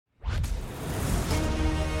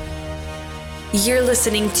You're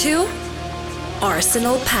listening to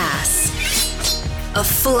Arsenal Pass, a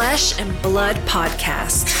flesh and blood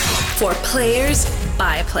podcast for players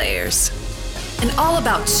by players. And all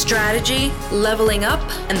about strategy, leveling up,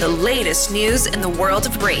 and the latest news in the world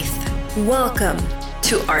of Wraith. Welcome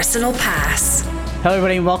to Arsenal Pass. Hello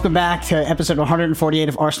everybody, and welcome back to episode 148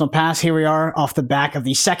 of Arsenal Pass. Here we are off the back of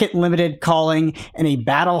the second limited calling and a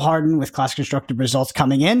battle hardened with class constructed results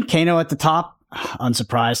coming in. Kano at the top.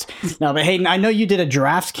 Unsurprised. No, but Hayden, I know you did a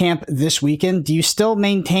draft camp this weekend. Do you still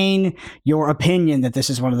maintain your opinion that this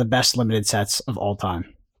is one of the best limited sets of all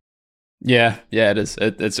time? Yeah, it is.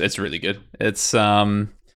 It's really good. It's there's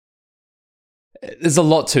a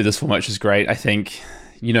lot to this format, which is great. I think,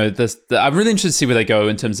 you know, I'm really interested to see where they go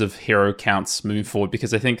in terms of hero counts moving forward,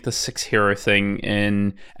 because I think the 6 hero thing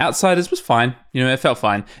in Outsiders was fine. You know, it felt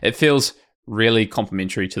fine. It feels really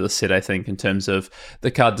complementary to the set, I think, in terms of the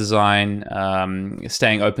card design,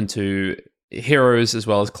 staying open to heroes as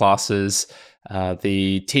well as classes,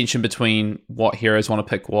 the tension between what heroes want to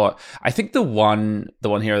pick what. I think the one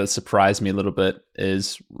hero that surprised me a little bit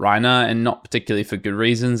is Reina, and not particularly for good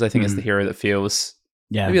reasons. I think it's the hero that feels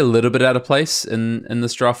maybe a little bit out of place in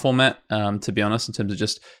this draft format, to be honest, in terms of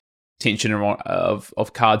just tension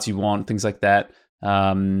of cards you want, things like that.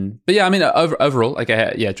 But yeah, I mean, overall, like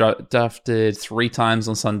drafted 3 times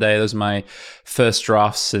on Sunday. Those are my first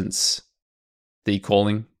drafts since the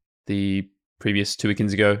calling the previous 2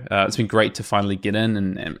 weekends ago. It's been great to finally get in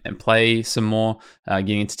and play some more,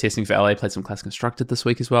 getting into testing for LA, played some class constructed this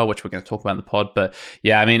week as well, which we're going to talk about in the pod. But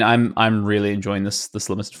yeah, I mean, I'm really enjoying this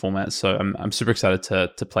limited format. So I'm super excited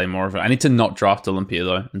to play more of it. I need to not draft Olympia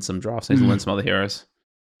though in some drafts. I need to learn some other heroes.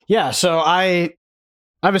 Yeah. So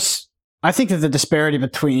I think that the disparity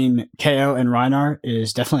between KO and Reinar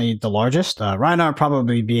is definitely the largest. Reinar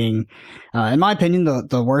probably being, in my opinion,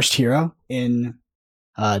 the worst hero in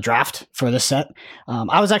draft for this set.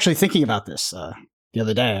 I was actually thinking about this the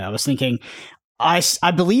other day. I was thinking, I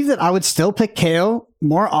believe that I would still pick KO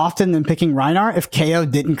more often than picking Reinar if KO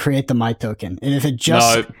didn't create the Might token. And if it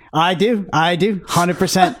just... No. I do,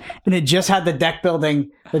 100%. And it just had the deck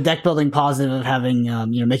building positive of having,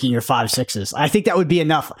 making your 5/6s. I think that would be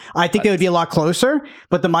enough. I think it would be a lot closer,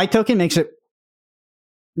 but the Might token makes it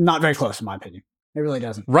not very close, in my opinion. It really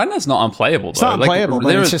doesn't. Reinar's not unplayable, though. It's not unplayable,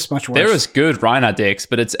 but it's just much worse. There is good Reinar decks,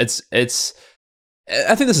 but it's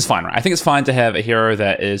I think this is fine, right? I think it's fine to have a hero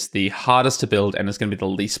that is the hardest to build and is going to be the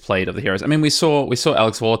least played of the heroes. I mean, we saw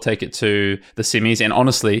Alex Waugh take it to the semis and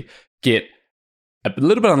honestly get a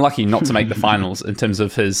little bit unlucky not to make the finals in terms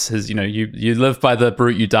of his you live by the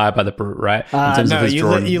brute, you die by the brute, right? In terms of his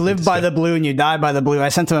you live by the blue and you die by the blue. I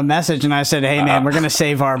sent him a message and I said, hey man, we're going to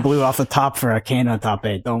save our blue off the top for a Kano top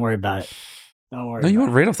 8. Don't worry about it. No, you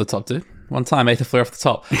went red off the top, dude. One time, ate the flare off the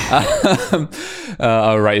top.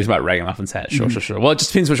 Oh, right. He's about Ragamuffins hat. Sure. Well, it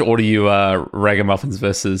just depends which order you Ragamuffins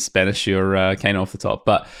versus banish your Kano off the top.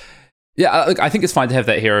 But yeah, look, I think it's fine to have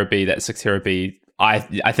that hero be, that 6th hero be.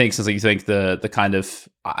 I think since you think the kind of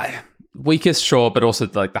weakest, sure, but also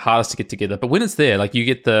like the hardest to get together. But when it's there, like you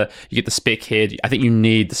get the spec head. I think you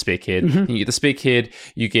need the spec head. You get the spec head.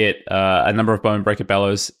 You get a number of Bone Breaker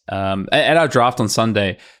Bellows. At our draft on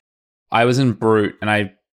Sunday, I was in Brute,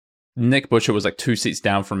 and Nick Butcher was like 2 seats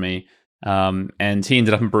down from me, and he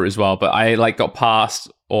ended up in Brute as well. But I got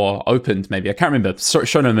past or opened, maybe, I can't remember.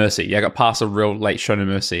 Show No Mercy. Yeah, I got past a real late Show No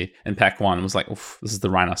Mercy in pack 1 and was like, oof, this is the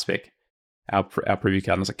Reinar spec, our preview card.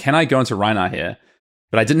 And I was like, can I go into Reinar here?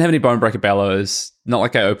 But I didn't have any Bone Breaker Bellows. Not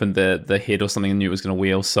like I opened the head or something and knew it was going to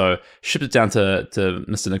wheel. So shipped it down to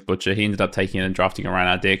Mr. Nick Butcher. He ended up taking it and drafting a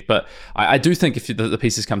Reinar deck. But I do think if the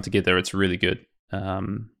pieces come together, it's really good.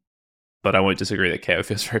 But I won't disagree that KO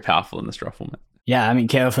feels very powerful in this draft format. Yeah, I mean,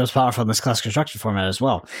 KO feels powerful in this class construction format as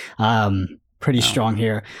well. Pretty strong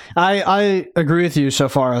here. I agree with you so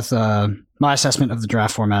far with my assessment of the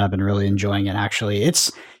draft format. I've been really enjoying it, actually.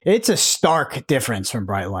 It's a stark difference from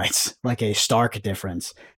Bright Lights, like a stark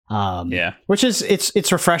difference. Which is,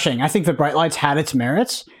 it's refreshing. I think that Bright Lights had its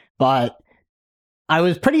merits, but I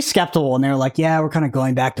was pretty skeptical, and they were like, yeah, we're kind of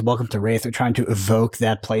going back to Welcome to Wraith. We're trying to evoke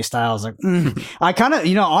that playstyle. I was like, I kind of,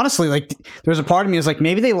 honestly, like, there was a part of me was like,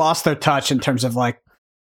 maybe they lost their touch in terms of like,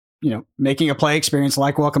 making a play experience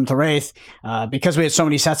like Welcome to Wraith, because we had so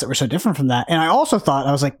many sets that were so different from that. And I also thought,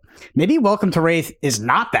 I was like, maybe Welcome to Wraith is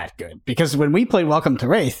not that good, because when we played Welcome to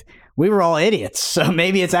Wraith, we were all idiots. So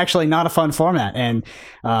maybe it's actually not a fun format. And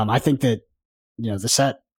I think that, the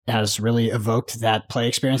set has really evoked that play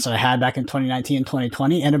experience that I had back in 2019 and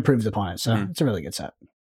 2020 and improved upon it. So it's a really good set.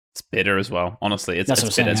 It's better as well. Honestly, it's better.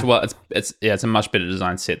 It's a much better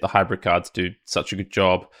designed set. The hybrid cards do such a good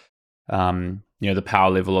job. The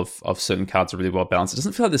power level of certain cards are really well balanced. It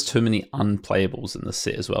doesn't feel like there's too many unplayables in this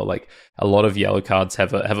set as well. Like a lot of yellow cards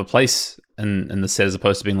have a place in the set, as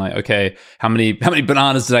opposed to being like, okay, how many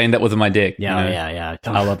bananas did I end up with in my deck? Yeah.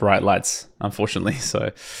 I love bright lights, unfortunately.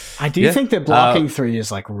 So I do think that blocking 3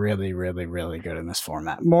 is like really, really, really good in this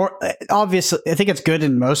format. More obviously, I think it's good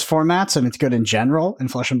in most formats, and it's good in general in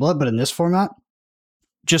Flesh and Blood. But in this format,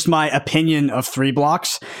 just my opinion of 3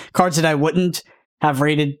 blocks, cards that I wouldn't have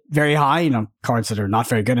rated very high, cards that are not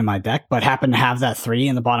very good in my deck, but happen to have that 3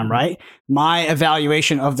 in the bottom right. My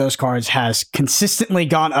evaluation of those cards has consistently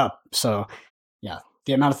gone up. So yeah,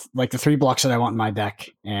 the amount of the 3 blocks that I want in my deck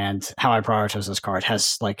and how I prioritize this card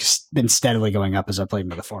has been steadily going up as I played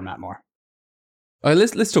into the format more. All right,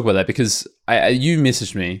 let's talk about that, because you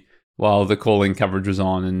messaged me while the calling coverage was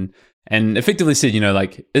on and effectively said,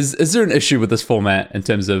 is there an issue with this format in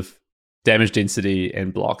terms of damage density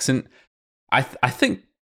and blocks? And I think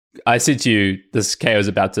I said to you, this KO is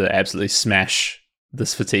about to absolutely smash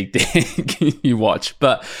this fatigue deck. You watch.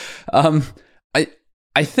 But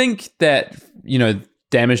I think that,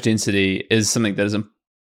 damage density is something that is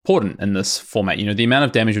important in this format. The amount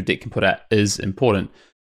of damage your deck can put out is important.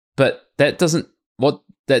 But what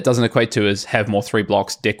that doesn't equate to is have more 3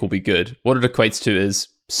 blocks, deck will be good. What it equates to is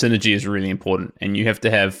synergy is really important, and you have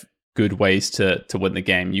to have good ways to win the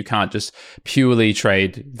game. You can't just purely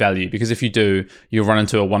trade value, because if you do, you'll run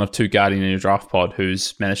into a 1 of 2 Guardian in your draft pod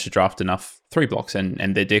who's managed to draft enough 3 blocks,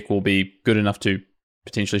 and their deck will be good enough to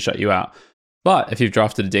potentially shut you out. But if you've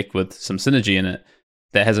drafted a deck with some synergy in it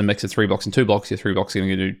that has a mix of 3 blocks and 2 blocks, your 3 blocks are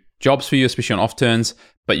going to do jobs for you, especially on off turns,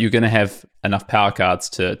 but you're going to have enough power cards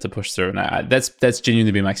to push through. And that's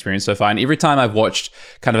genuinely been my experience so far. And every time I've watched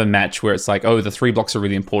kind of a match where it's like, oh, the 3 blocks are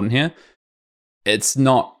really important here, it's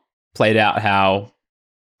not played out how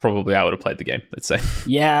probably I would have played the game, let's say.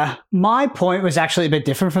 Yeah, my point was actually a bit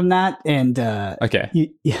different from that, and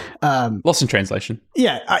okay, lost in translation.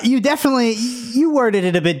 Yeah, you worded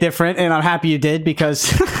it a bit different, and I'm happy you did,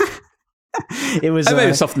 because it was. I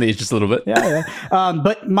maybe softened the edge just a little bit. Yeah.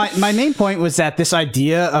 But my main point was that this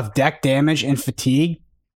idea of deck damage and fatigue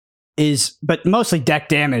but mostly deck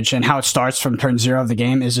damage and how it starts from turn 0 of the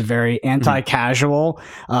game is a very anti-casual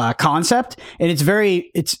concept, and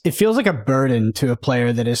it feels like a burden to a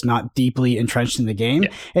player that is not deeply entrenched in the game. Yeah.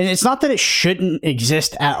 And it's not that it shouldn't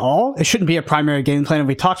exist at all. It shouldn't be a primary game plan. And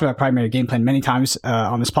we talked about primary game plan many times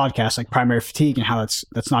on this podcast, like primary fatigue and how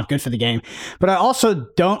that's not good for the game. But I also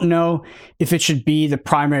don't know if it should be the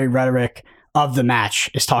primary rhetoric of the match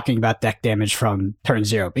is talking about deck damage from turn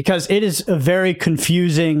 0, because it is a very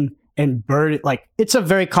confusing and it's a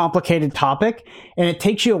very complicated topic, and it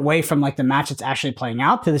takes you away from the match that's actually playing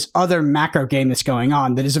out to this other macro game that's going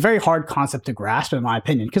on that is a very hard concept to grasp, in my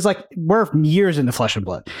opinion, because we're years into Flesh and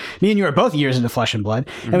Blood. Me and you are both years into Flesh and Blood,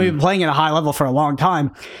 and we've been playing at a high level for a long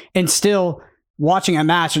time, and still watching a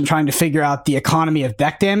match and trying to figure out the economy of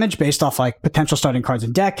deck damage based off potential starting cards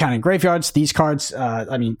in deck, counting graveyards, these cards,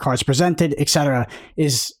 cards presented, etc.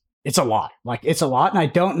 It's a lot. It's a lot, and I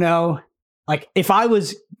don't know. If I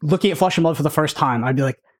was looking at Flesh and Blood for the first time, I'd be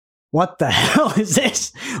like, what the hell is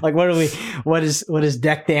this? What is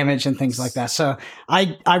deck damage and things like that? So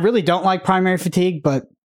I really don't like primary fatigue, but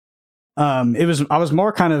I was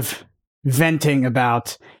more kind of venting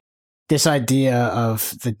about this idea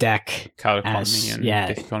of the deck card economy and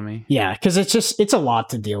deck economy. Yeah, because it's a lot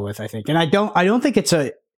to deal with, I think. And I don't think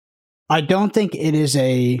it is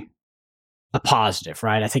a positive,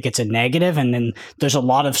 right? I think it's a negative, and then there's a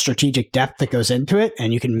lot of strategic depth that goes into it,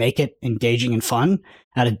 and you can make it engaging and fun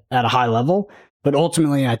at a high level. But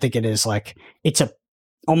ultimately, I think it is it's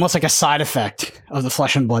almost like a side effect of the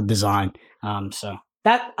Flesh and Blood design. So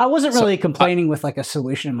that I wasn't really complaining with a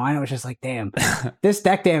solution in mind. I was just damn, this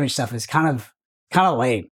deck damage stuff is kind of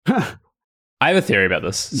lame. I have a theory about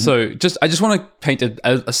this. So I just want to paint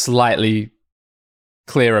a slightly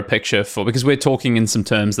clearer picture because we're talking in some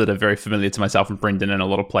terms that are very familiar to myself and Brendan and a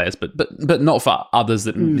lot of players, but not for others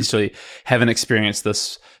that necessarily haven't experienced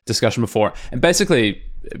this discussion before. And basically,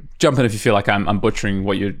 jump in if you feel like I'm butchering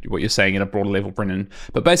what you're saying at a broader level, Brendan.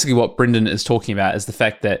 But basically, what Brendan is talking about is the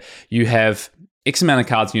fact that you have X amount of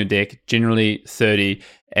cards in your deck, generally 30.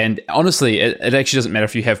 And honestly, it actually doesn't matter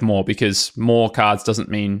if you have more, because more cards doesn't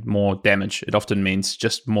mean more damage. It often means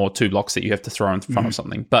just more 2 blocks that you have to throw in front of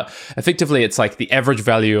something. But effectively, it's the average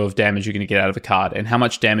value of damage you're going to get out of a card and how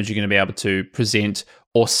much damage you're going to be able to present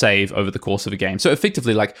or save over the course of a game. So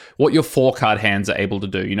effectively, what your 4-card hands are able to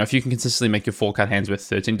do. If you can consistently make your 4-card hands with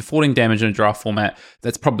 13 to 14 damage in a draft format,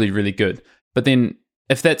 that's probably really good. But then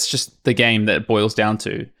if that's just the game that it boils down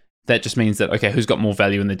to, that just means that, okay, who's got more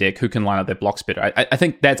value in the deck? Who can line up their blocks better? I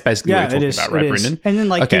think that's basically what you're talking about, right, Brendan? And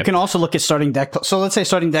then you can also look at starting deck. So let's say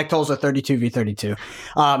starting deck totals are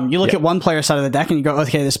 32v32. You look at one player side of the deck and you go,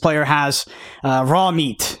 okay, this player has raw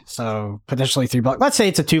meat. So potentially 3 block. Let's say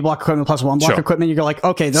it's a 2 block equipment plus 1 block equipment. You go like,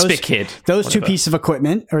 okay, those two pieces of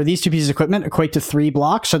equipment, or these 2 pieces of equipment equate to 3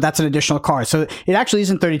 blocks. So that's an additional card. So it actually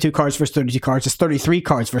isn't 32 cards versus 32 cards. It's 33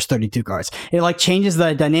 cards versus 32 cards. It changes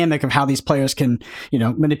the dynamic of how these players can,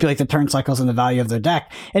 manipulate the turn cycles and the value of their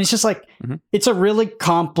deck. And it's just it's a really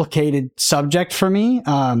complicated subject for me.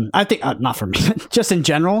 I think not for me, just in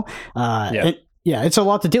general. It's a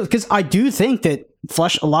lot to deal with, because I do think that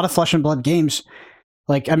a lot of Flesh and Blood games,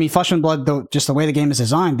 Flesh and Blood, though, just the way the game is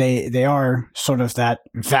designed, they are sort of that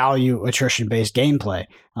value attrition based gameplay.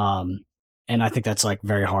 And I think that's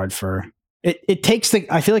very hard for it takes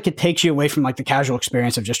I feel like it takes you away from the casual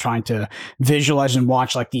experience of just trying to visualize and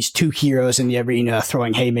watch these 2 heroes in the arena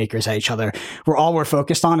throwing haymakers at each other, where all we're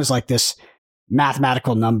focused on is this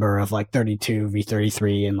mathematical number of 32 v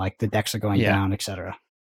 33 and the decks are going down, etc.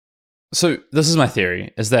 So this is my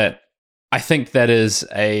theory, is that I think that is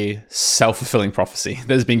a self-fulfilling prophecy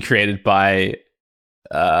that has been created by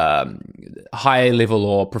high level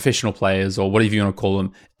or professional players, or whatever you want to call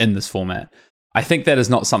them, in this format. I think that is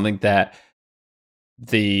not something that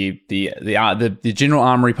the general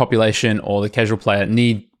armory population or the casual player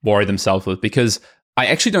need worry themselves with, because I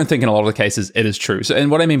actually don't think in a lot of the cases it is true. So, and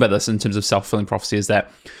what I mean by this in terms of self-fulfilling prophecy is that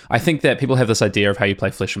I think that people have this idea of how you play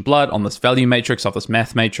Flesh and Blood on this value matrix, off this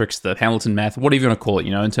math matrix, the Hamilton math, whatever you want to call it,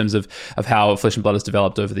 in terms of how Flesh and Blood has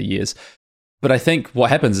developed over the years. But I think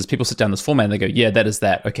what happens is people sit down this format and they go, yeah, that is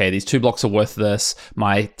that. Okay, these 2 blocks are worth this.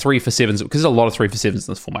 My 3 for 7s, because there's a lot of 3 for 7s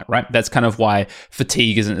in this format, right? That's kind of why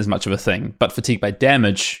fatigue isn't as much of a thing. But fatigue by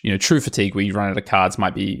damage, true fatigue where you run out of cards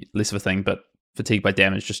might be less of a thing, but fatigue by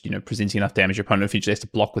damage, just, presenting enough damage, your opponent eventually has to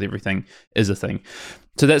block with everything, is a thing.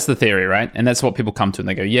 So that's the theory, right? And that's what people come to and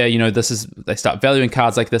they go, yeah, they start valuing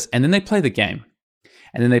cards like this, and then they play the game.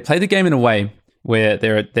 And then they play the game in a way where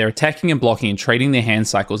they're attacking and blocking and trading their hand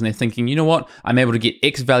cycles, and they're thinking, you know what, I'm able to get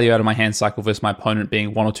X value out of my hand cycle versus my opponent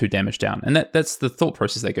being 1 or 2 damage down. And that's the thought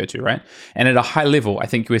process they go to, right? And at a high level, I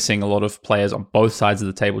think we're seeing a lot of players on both sides of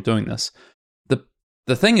the table doing this.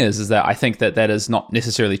 The thing is that I think that is not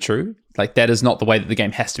necessarily true. That is not the way that the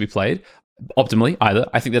game has to be played optimally either.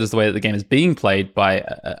 I think that is the way that the game is being played by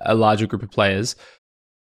a larger group of players.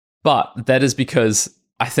 But that is because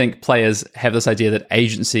I think players have this idea that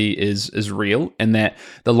agency is real, and that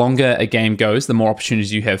the longer a game goes, the more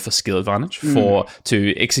opportunities you have for skill advantage,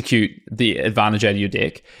 to execute the advantage out of your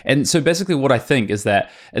deck. And so basically what I think is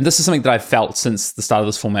that, and this is something that I've felt since the start of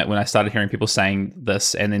this format when I started hearing people saying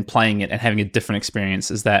this and then playing it and having a different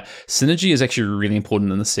experience, is that synergy is actually really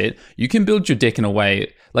important in the set. You can build your deck in a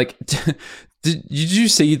way, Did you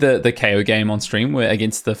see the KO game on stream where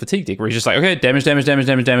against the fatigue deck, where he's just okay, damage.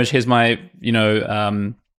 Here's my,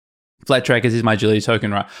 flat trackers, here's my agility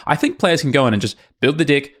token, right? I think players can go in and just build the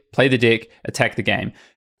deck, play the deck, attack the game.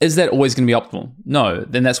 Is that always going to be optimal? No.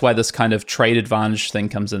 Then that's why this kind of trade advantage thing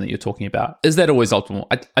comes in that you're talking about. Is that always optimal?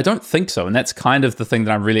 I don't think so. And that's kind of the thing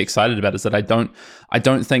that I'm really excited about, is that I don't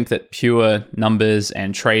think that pure numbers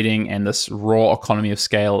and trading and this raw economy of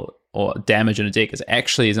scale or damage in a deck is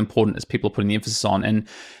actually as important as people are putting the emphasis on. And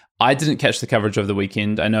I didn't catch the coverage over the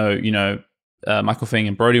weekend. I know, Michael Fing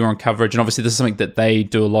and Brody were on coverage, and obviously this is something that they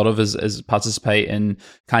do a lot of as participate in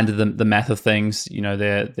kind of the math of things.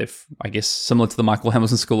 They're I guess similar to the Michael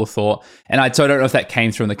Hamilton school of thought. And so I don't know if that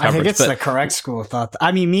came through in the coverage. I think it's the correct school of thought.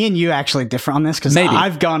 I mean, me and you actually differ on this, because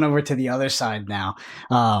I've gone over to the other side now.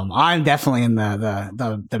 I'm definitely in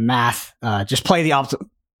the math. Just play the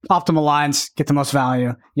optimal lines, get the most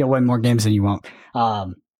value. You'll win more games than you won't.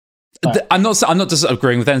 I'm not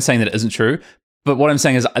disagreeing with that and saying that it isn't true. But what I'm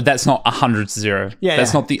saying is that's not 100-0.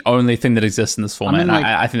 That's not the only thing that exists in this format.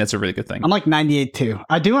 I think that's a really good thing. I'm 98-2.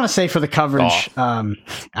 I do want to say for the coverage, I'm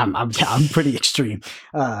pretty extreme.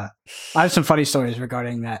 I have some funny stories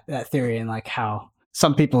regarding that theory, and how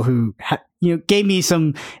some people who gave me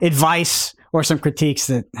some advice or some critiques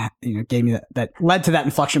that gave me that led to that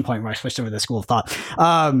inflection point where I switched over to the school of thought.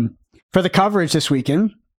 For the coverage this weekend,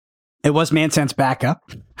 it was Mansan's backup.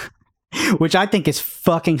 Which I think is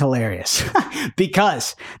fucking hilarious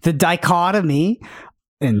because the dichotomy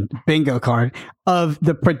and bingo card of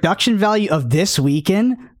the production value of this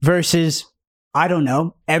weekend versus, I don't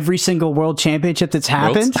know, every single world championship that's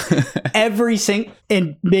happened,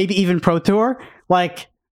 and maybe even Pro Tour,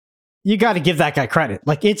 you got to give that guy credit.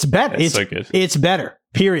 It's better. It's so good. It's better.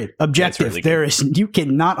 Period. Objective. Really you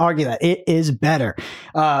cannot argue that. It is better.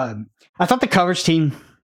 I thought the coverage team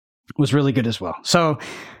was really good as well. So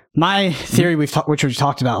my theory which we've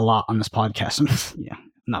talked about a lot on this podcast, yeah,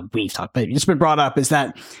 not we've talked, but it's been brought up, is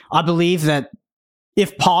that I believe that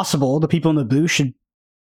if possible, the people in the booth should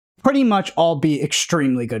pretty much all be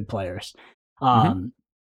extremely good players. And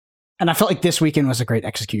I felt like this weekend was a great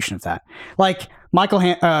execution of that. Like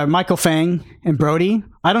Michael Fang and Brody,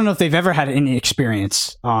 I don't know if they've ever had any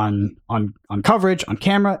experience on coverage, on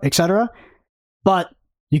camera, etc. But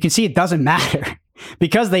you can see it doesn't matter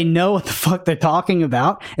because they know what the fuck they're talking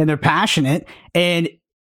about and they're passionate, and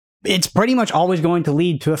it's pretty much always going to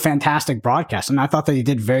lead to a fantastic broadcast. And I thought that they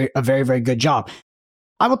did a very, very good job.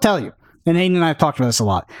 I will tell you, and Hayden and I have talked about this a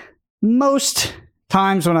lot. Most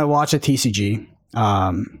times when I watch a TCG,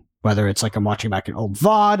 whether it's like I'm watching back an old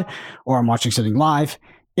VOD or I'm watching something live,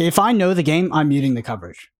 if I know the game, I'm muting the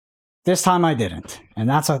coverage. This time I didn't. And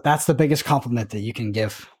that's the biggest compliment that you can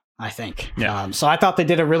give, I think. Yeah. So I thought they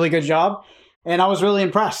did a really good job, and I was really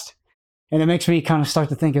impressed. And it makes me kind of start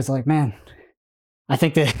to think, it's like, man, I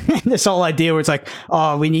think that this whole idea where it's like,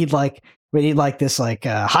 oh, we need this like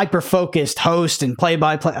hyper-focused host and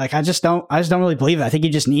play-by-play. Like, I just don't really believe it. I think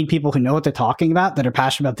you just need people who know what they're talking about, that are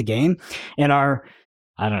passionate about the game, and are,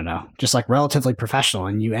 I don't know, just like relatively professional,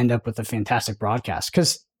 and you end up with a fantastic broadcast.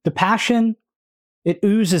 Because the passion, it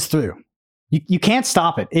oozes through. You can't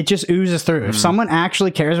stop it. It just oozes through. If someone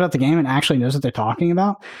actually cares about the game and actually knows what they're talking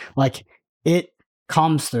about, like, it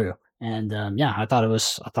comes through. And yeah, I thought it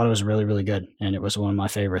was really, really good, and it was one of my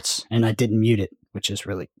favorites. And I didn't mute it, which is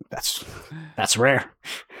really that's rare.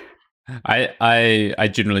 I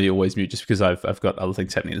generally always mute just because I've got other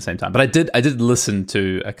things happening at the same time. But I did listen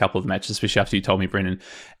to a couple of matches, especially after you told me, Brendan.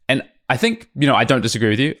 And I think, I don't disagree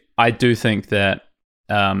with you. I do think that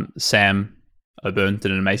Sam O'Byrne did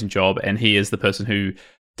an amazing job, and he is the person who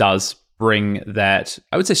does bring that,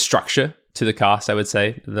 I would say, structure to the cast. I would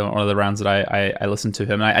say one of the rounds that I listened to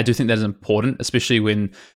him, and I do think that is important, especially when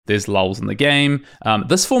there's lulls in the game.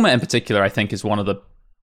 This format in particular, I think, is one of the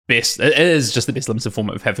best. It is just the best limited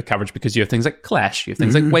format we've had for coverage, because you have things like Clash, you have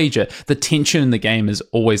things like Wager. The tension in the game is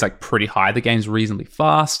always like pretty high. The game's reasonably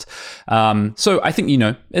fast. So I think,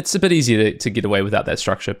 it's a bit easier to get away without that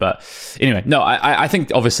structure. But anyway, no, I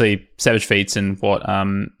think obviously Savage Feats and what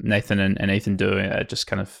Nathan and Ethan do are just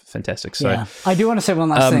kind of fantastic. So yeah. I do want to say one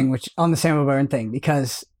last thing, which on the Sam O'Byrne thing,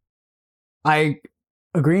 because I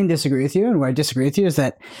agree and disagree with you. And where I disagree with you is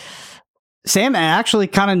that Sam actually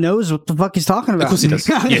kind of knows what the fuck he's talking about. Of course he does.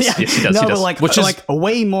 Yes, he does. No, he does. but which is like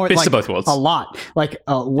way more, best like of both worlds. A lot, like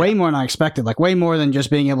way more than I expected. Like way more than just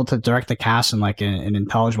being able to direct the cast in like an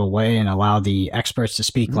intelligible way and allow the experts to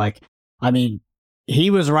speak. Like, I mean, he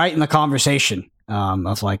was right in the conversation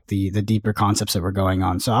of like the deeper concepts that were going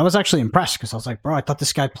on. So I was actually impressed, because I was like, bro, I thought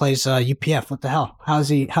this guy plays UPF. What the hell? How's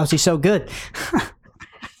he so good?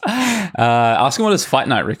 Ask him what his Fight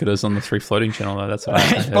Night record is on the 3 Floating channel, though. That's what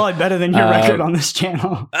it's probably better than your record on this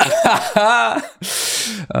channel. But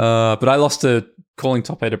I lost to calling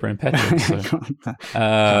top 8 of Brand Patrick.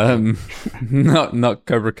 So. Not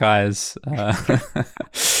Cobra Kai's.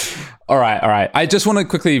 All right. I just want to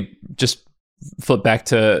quickly just flip back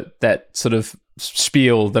to that sort of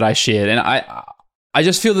spiel that I shared, and I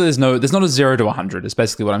just feel that there's not a 0 to 100 is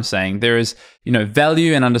basically what I'm saying. There is,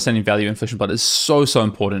 value, and understanding value in Flesh and Blood is so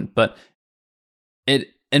important, but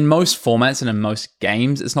in most formats and in most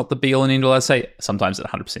games, it's not the be all and end all. I'd say sometimes it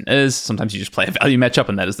 100% is. Sometimes you just play a value matchup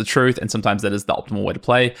and that is the truth, and sometimes that is the optimal way to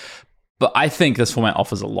play. But I think this format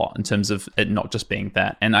offers a lot in terms of it not just being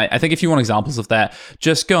that. And I think if you want examples of that,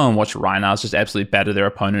 just go and watch Reinhardt just absolutely batter their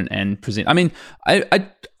opponent and present. I mean,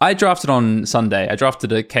 I drafted on Sunday. I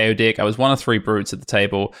drafted a KO deck. I was 1 of 3 brutes at the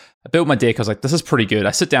table. I built my deck. I was like, this is pretty good.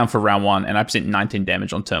 I sit down for round 1 and I present 19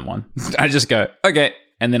 damage on turn 1. I just go, okay.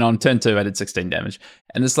 And then on turn 2, I did 16 damage.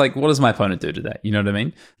 And it's like, what does my opponent do to that? You know what I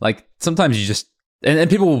mean? Like, sometimes you just... And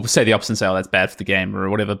people will say the opposite and say, oh, that's bad for the game or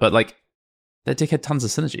whatever. But like, that deck had tons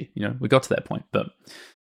of synergy. We got to that point. But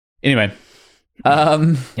anyway,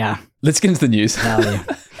 yeah, let's get into the news.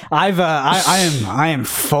 I am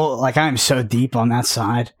full. Like, I am so deep on that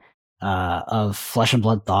side of Flesh and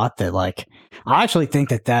Blood thought that, like, I actually think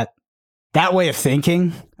that way of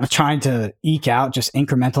thinking of trying to eke out just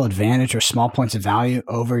incremental advantage or small points of value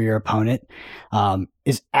over your opponent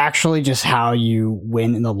is actually just how you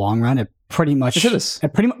win in the long run. It pretty much is.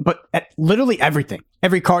 But at literally everything,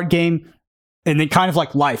 every card game. And then kind of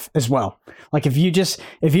like life as well. Like if you're just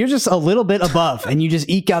a little bit above and you just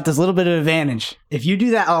eke out this little bit of advantage, if you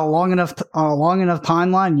do that on a long enough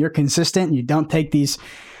timeline, you're consistent. You don't take these,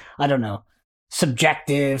 I don't know,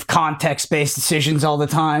 subjective context-based decisions all the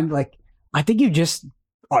time. Like, I think you just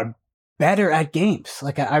are better at games.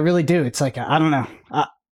 Like, I really do. It's like, I don't know.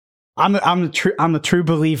 I'm a true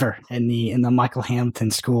believer in the Michael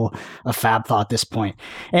Hamilton school of fab thought at this point.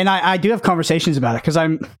 And I do have conversations about it because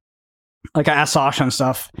I'm like, I asked Sasha and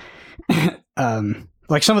stuff.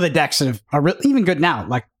 Like some of the decks that are even good now,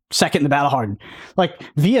 like second in the battle hardened, like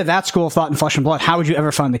via that school of thought in Flesh and Blood, how would you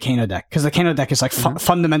ever fund the Kano deck? Because the Kano deck is like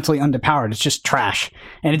fundamentally underpowered. It's just trash.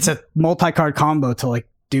 And it's a multi-card combo to like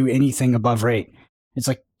do anything above rate. It's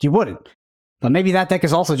like, you wouldn't. But maybe that deck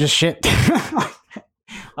is also just shit.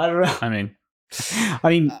 I don't know. I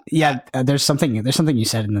mean, yeah. There's something you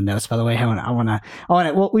said in the notes, by the way. I want to.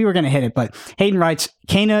 Well, we were gonna hit it, but Hayden writes,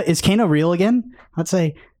 is Kano real again? I'd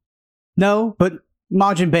say no, but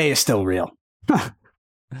Majin Bay is still real.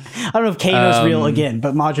 I don't know if Kano's real again,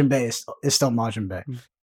 but Majin Bay is still Majin Bay.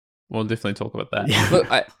 We'll definitely talk about that. Yeah. Look,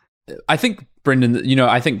 I think Brendan,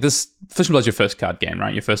 I think this Flesh and Blood's your first card game,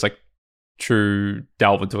 right? Your first like true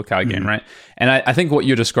delve into a card game, right? And I think what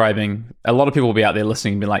you're describing, a lot of people will be out there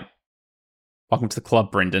listening and be like, welcome to the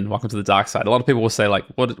club, Brendan. Welcome to the dark side. A lot of people will say like,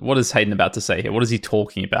 what is Hayden about to say here? What is he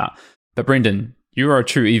talking about? But Brendan, you are a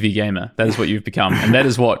true EV gamer. That is what you've become. And that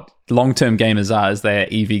is what long-term gamers are, is they are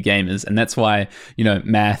EV gamers. And that's why,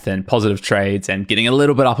 math and positive trades and getting a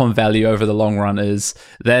little bit up on value over the long run is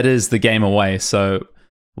the game away. So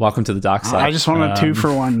welcome to the dark side. I just want to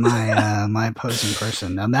 2-for-1 my opposing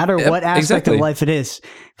person, no matter what aspect of life it is.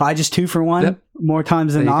 If I just 2-for-1 more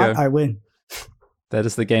times than not, I win. That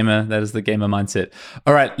is the gamer mindset.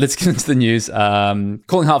 All right, let's get into the news.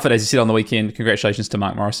 Calling Hartford, as you said on the weekend, congratulations to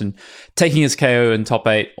Mark Morrison, taking his KO in top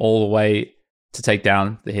 8 all the way to take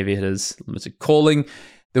down the heavy hitters, Limited Calling.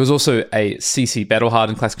 There was also a CC Battle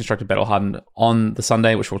Hardened, Classic Constructed Battle Hardened on the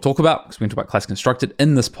Sunday, which we'll talk about, because we're going to talk about Classic Constructed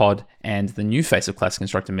in this pod and the new face of Classic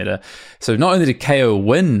Constructed meta. So not only did KO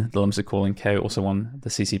win the Limited Calling, KO also won the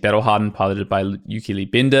CC Battle Hardened, piloted by Yuki Lee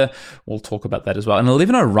Bender. We'll talk about that as well. An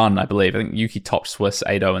 11-0 run, I believe. I think Yuki topped Swiss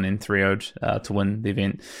 8-0 and then 3-0 to win the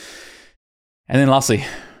event. And then lastly,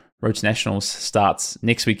 Road to Nationals starts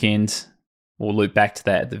next weekend. We'll loop back to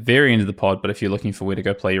that at the very end of the pod, but if you're looking for where to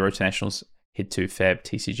go play your Road to Nationals, head to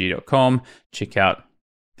fabtcg.com, check out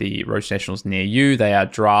the Road to Nationals near you. They are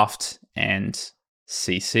draft and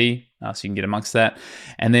CC, so you can get amongst that.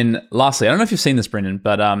 And then lastly, I don't know if you've seen this, Brendan,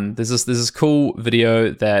 but there's this cool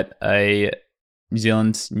video that a New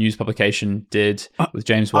Zealand news publication did with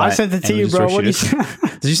James White. I sent it to you, bro. What Did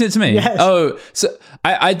you send it to me? Yes. Oh, so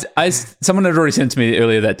I someone had already sent it to me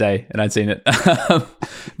earlier that day, and I'd seen it.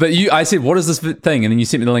 But I said, "What is this thing?" And then you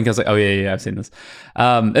sent me the link. I was like, "Oh yeah, I've seen this."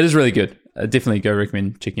 It is really good. Definitely go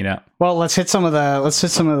recommend checking it out. Well, let's hit some of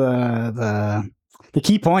the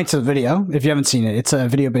key points of the video. If you haven't seen it, it's a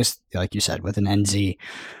video based, like you said, with an NZ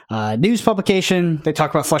news publication. They talk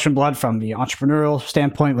about Flesh and Blood from the entrepreneurial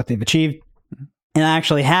standpoint, what they've achieved. And I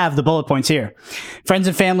actually have the bullet points here. Friends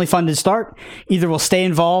and family funded start. Either will stay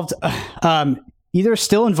involved, either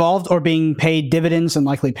still involved or being paid dividends and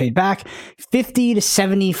likely paid back. 50 to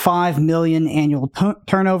 75 million annual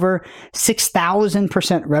turnover.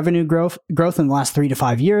 6,000% revenue growth in the last 3 to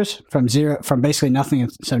 5 years, from basically nothing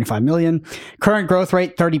to 75 million. Current growth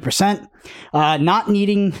rate 30%. Not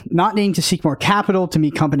needing to seek more capital to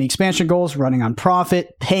meet company expansion goals. Running on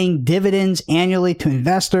profit. Paying dividends annually to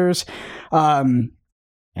investors.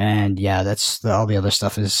 And yeah, that's all the other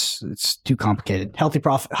stuff it's too complicated. Healthy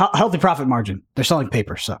profit margin. They're selling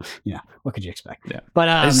paper, so what could you expect? Yeah,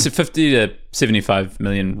 but it's 50 to 75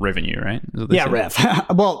 million revenue, right? Yeah, rev.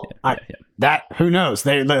 Well, that who knows?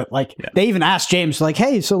 They even asked James like,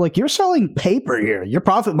 "Hey, so like you're selling paper here. Your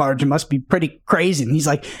profit margin must be pretty crazy." And he's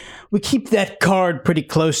like, "We keep that card pretty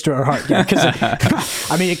close to our heart." Because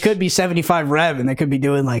I mean, it could be 75 rev, and they could be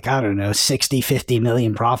doing like, I don't know, 60, 50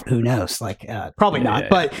 million profit. Who knows? Like, probably not,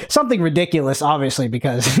 but something ridiculous, obviously,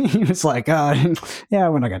 because he was like, yeah,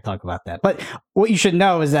 we're not going to talk about that. But what you should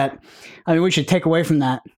know is that, I mean, we should take away from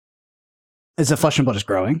that is that Flesh and Blood is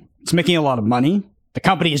growing. It's making a lot of money. The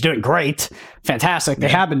company is doing great. Fantastic. They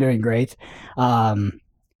have been doing great.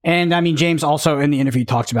 And I mean, James also in the interview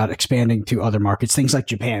talks about expanding to other markets, things like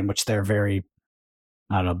Japan, which they're very,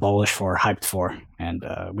 I don't know, bullish for, hyped for, and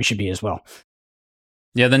we should be as well.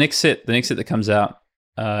 Yeah, the next set that comes out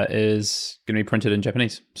is going to be printed in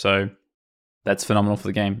Japanese. So that's phenomenal for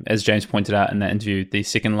the game. As James pointed out in that interview, the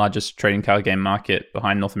second largest trading card game market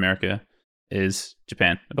behind North America is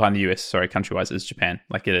Japan. Behind the US, sorry, country-wise, is Japan.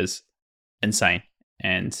 Like, it is insane.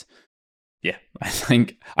 And yeah, I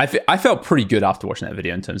think I felt pretty good after watching that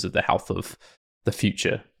video in terms of the health of the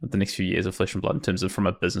future of the next few years of Flesh and Blood in terms of from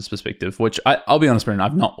a business perspective, which I'll be honest, Brendan,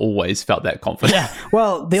 I've not always felt that confident. Yeah.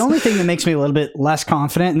 Well, the only thing that makes me a little bit less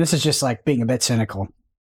confident, and this is just like being a bit cynical,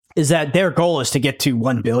 is that their goal is to get to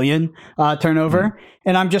 1 billion turnover.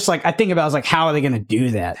 And I'm just like, I think about, I was like, how are they going to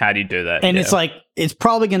do that? How do you do that? And it's like, it's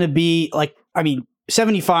probably going to be like, I mean,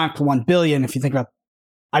 75 to 1 billion. If you think about,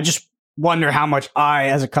 I just wonder how much I,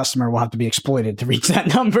 as a customer, will have to be exploited to reach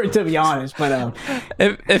that number, to be honest. But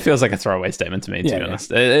it feels like a throwaway statement to me, to be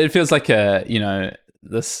honest. It feels like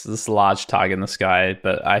this large target in the sky,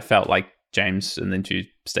 but I felt like James and then you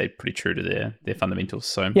stayed pretty true to their fundamentals.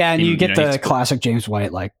 So yeah, and you get the classic James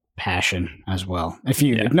White like passion as well. If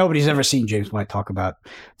nobody's ever seen James White talk about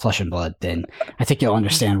Flesh and Blood, then I think you'll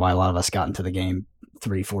understand why a lot of us got into the game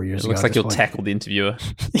 3-4 years ago. It looks like you'll tackle the interviewer.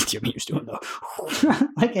 Jimmy was doing the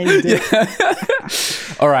like he did.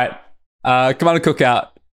 All right, Commander Cookout.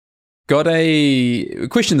 Got a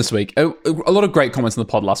question this week. A lot of great comments in the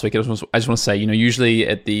pod last week. I just want to say, usually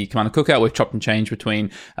at the Commander Cookout, we've chopped and changed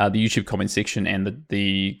between the YouTube comment section and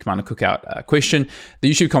the Commander Cookout question.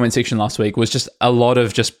 The YouTube comment section last week was just a lot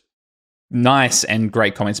of just nice and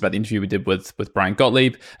great comments about the interview we did with Brian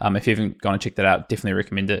Gottlieb. If you haven't gone and checked that out, definitely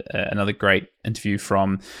recommend it. Another great interview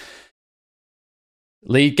from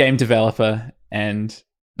lead game developer and...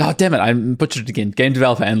 Oh, damn it. I butchered it again. Game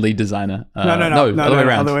developer and lead designer. No,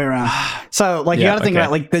 other way around. So, like, you got to think about,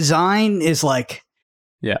 like, design is like,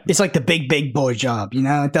 it's like the big boy job,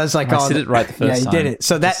 It does like all. I said it right the first time. Yeah, you did it.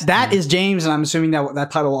 So that is James, and I'm assuming that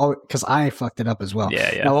title will, because I fucked it up as well. Yeah.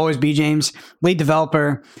 It'll always be James. Lead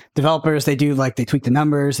developer. Developers, they tweak the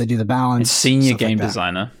numbers, they do the balance. And senior game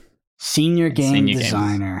designer. Senior game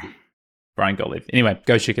designer. Brian Gottlieb. Anyway,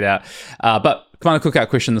 go check it out. But Commander Cookout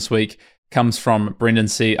question this week comes from Brendan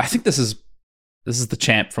C. I think this is the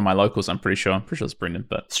champ from my locals, I'm pretty sure. I'm pretty sure it's Brendan,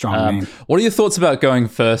 but strong name. What are your thoughts about going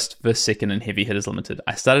first versus second in Heavy Hitters Limited?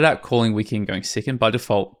 I started out calling weekend going second by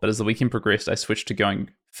default, but as the weekend progressed, I switched to going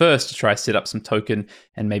first to try set up some tokens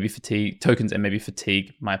and maybe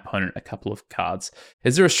fatigue my opponent a couple of cards.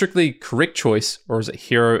 Is there a strictly correct choice, or is it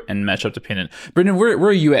hero and matchup dependent? Brendan, where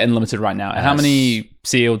are you at in Limited right now? How many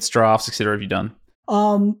sealed drafts, etc. have you done?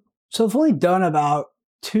 So I've only done about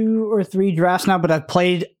 2 or 3 drafts now, but I've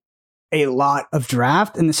played a lot of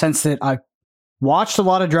draft in the sense that I've watched a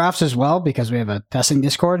lot of drafts as well, because we have a testing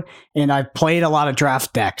Discord, and I've played a lot of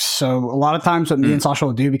draft decks. So a lot of times what me and Sasha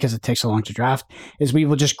will do, because it takes so long to draft, is we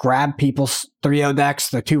will just grab people's 3-0 decks,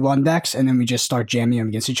 the 2-1 decks, and then we just start jamming them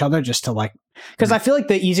against each other just to like, because I feel like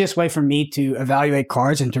the easiest way for me to evaluate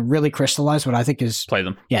cards and to really crystallize what I think is play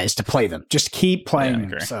them. Yeah, is to play them. Just keep playing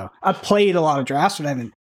them. So I've played a lot of drafts, but I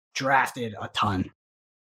haven't drafted a ton.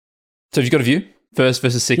 So have you got a view? First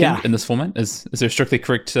versus second in this format? Is there a strictly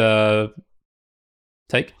correct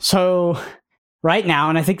take? So right now,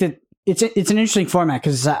 and I think that it's an interesting format,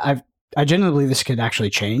 because I genuinely believe this could actually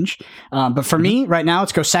change. But for me, right now,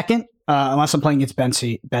 it's go second, unless I'm playing against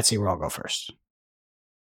Betsy, where I'll go first.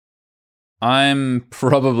 I'm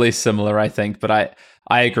probably similar, I think, but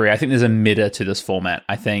I agree. I think there's a meta to this format.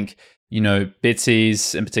 I think,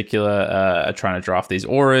 Betsy's in particular are trying to draft these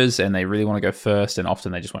auras, and they really want to go first, and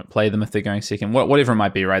often they just won't play them if they're going second. Whatever it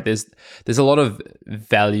might be, right? There's a lot of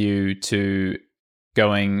value to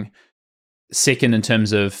going second in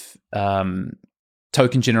terms of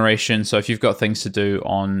token generation. So if you've got things to do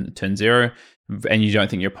on turn 0 and you don't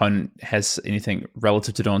think your opponent has anything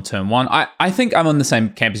relative to do on turn 1, I think I'm on the same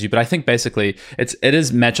camp as you, but I think basically it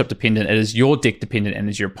is matchup dependent, it is your deck dependent, and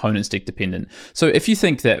it is your opponent's deck dependent. So if you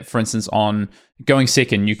think that, for instance, on going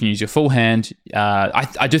second, you can use your full hand.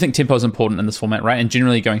 I do think tempo is important in this format, right? And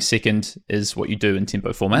generally going second is what you do in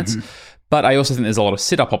tempo formats. But I also think there's a lot of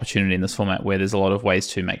setup opportunity in this format, where there's a lot of ways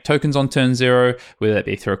to make tokens on turn 0, whether that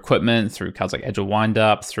be through equipment, through cards like Agile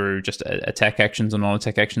Windup, through just attack actions or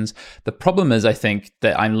non-attack actions. The problem is, I think,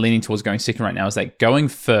 that I'm leaning towards going second right now, is that going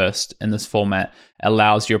first in this format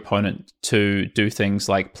allows your opponent to do things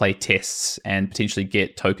like play tests and potentially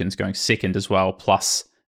get tokens going second as well, plus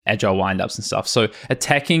Agile Windups and stuff. So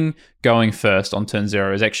attacking going first on turn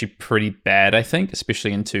 0 is actually pretty bad, I think,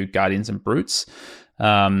 especially into Guardians and Brutes.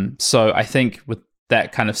 So I think with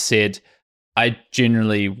that kind of said, I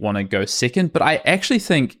generally want to go second, but I actually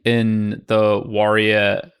think in the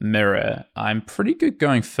Warrior mirror, I'm pretty good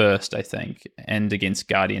going first, I think. And against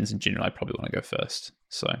Guardians in general, I probably want to go first.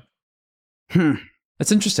 So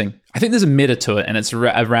it's interesting. I think there's a meta to it, and it's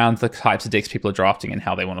around the types of decks people are drafting and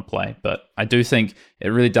how they want to play. But I do think it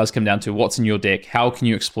really does come down to what's in your deck. How can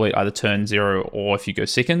you exploit either turn 0 or if you go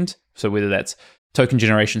second? So whether that's token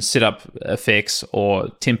generation setup effects or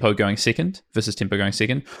tempo going second versus tempo going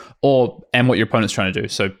second, and what your opponent's trying to do.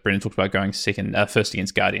 So Brendan talked about going first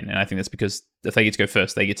against Guardian, and I think that's because if they get to go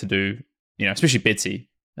first, they get to do, especially Betsy,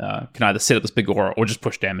 can either set up this big aura or just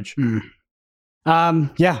push damage.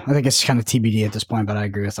 Yeah, I think it's kind of TBD at this point, but I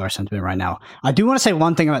agree with our sentiment right now. I do want to say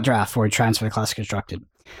one thing about draft before we transfer to Classic Constructed.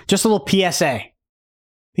 Just a little PSA.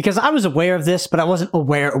 Because I was aware of this, but I wasn't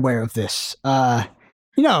aware of this.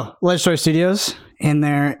 Legendary Studios, in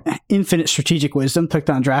their infinite strategic wisdom, took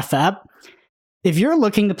down Draft Fab. If you're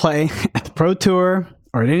looking to play at the Pro Tour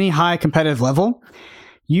or at any high competitive level,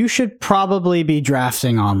 you should probably be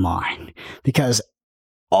drafting online. Because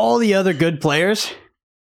all the other good players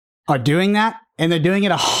are doing that, and they're doing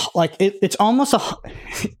it it's almost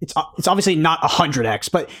it's obviously not 100x,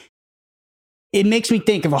 but it makes me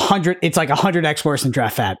think of 100. It's like 100x worse than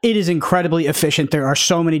Draft Fab. It is incredibly efficient. There are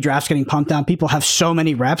so many drafts getting pumped out. People have so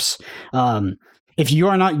many reps. If you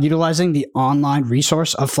are not utilizing the online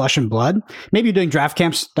resource of Flesh and Blood, maybe you're doing draft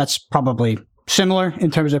camps. That's probably similar in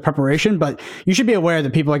terms of preparation, but you should be aware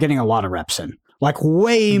that people are getting a lot of reps in. Like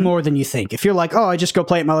way more than you think. If you're like, oh, I just go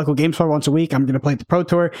play at my local game store once a week, I'm going to play at the Pro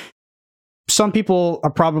Tour. Some people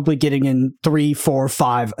are probably getting in 3, 4,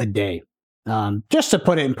 5 a day. Just to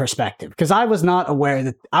put it in perspective, because I was not aware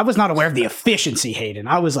of the efficiency, Hayden.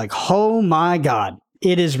 I was like, oh my God,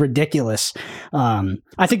 it is ridiculous.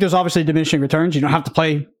 I think there's obviously diminishing returns. You don't have to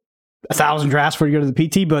play 1,000 drafts before you go to the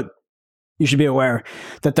PT, but you should be aware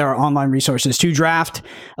that there are online resources to draft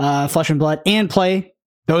Flesh and Blood and play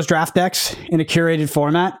those draft decks in a curated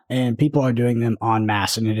format, and people are doing them en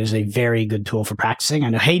masse, and it is a very good tool for practicing. I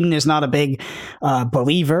know Hayden is not a big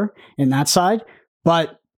believer in that side,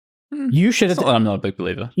 but you should. I'm not a big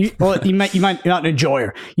believer. You might not an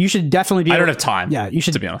enjoyer. You should definitely be. I don't have time. Yeah, you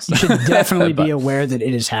should. To be honest, you should definitely be aware that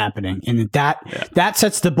it is happening, and that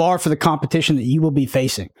sets the bar for the competition that you will be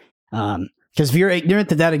facing. Because if you're ignorant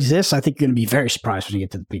that exists, I think you're going to be very surprised when you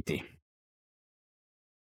get to the PT.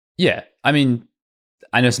 Yeah, I mean,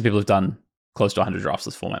 I know some people have done close to 100 drafts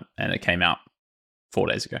this format, and it came out 4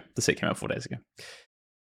 days ago. The set came out 4 days ago.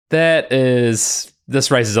 This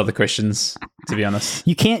raises other questions, to be honest.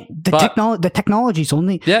 You can't. The technology's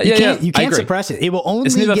only. You can't suppress it. It will only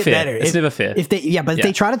get better. It's never fair. If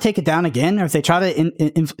they try to take it down again, or if they try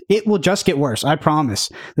to, it will just get worse. I promise.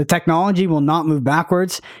 The technology will not move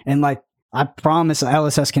backwards, and I promise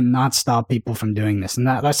LSS cannot stop people from doing this. And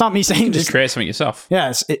that's not me saying just create something yourself.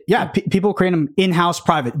 Yes. People create them in-house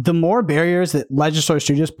private. The more barriers that Legendary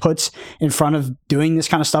Studios puts in front of doing this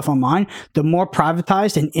kind of stuff online, the more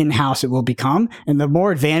privatized and in-house it will become. And the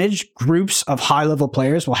more advantage groups of high-level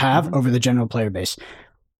players will have over the general player base.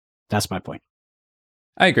 That's my point.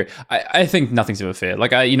 I agree. I think nothing's ever fair.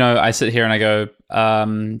 I sit here and I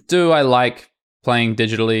go, do I like playing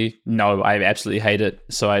digitally? No, I absolutely hate it.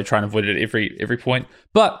 So I try and avoid it at every point.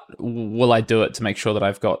 But will I do it to make sure that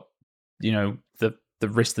I've got, the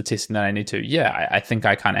rest of the testing that I need to? Yeah, I think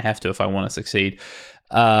I kind of have to if I want to succeed.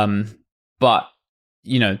 But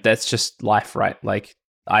that's just life, right? Like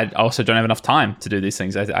I also don't have enough time to do these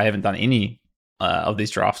things. I haven't done any of these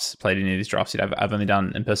drafts, played any of these drafts yet. I've only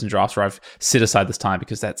done in-person drafts where I've set aside this time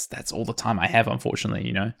because that's all the time I have,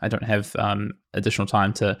 unfortunately. I don't have additional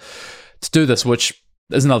time to do this, which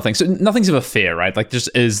is another thing. So nothing's ever fair, right? Like, just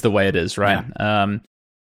is the way it is, right? Yeah.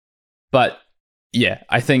 But yeah,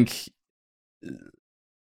 I think,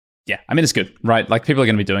 I mean, it's good, right? Like, people are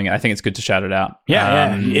going to be doing it. I think it's good to shout it out.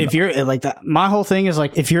 Yeah. If you're like that, my whole thing is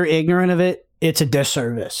like, if you're ignorant of it, it's a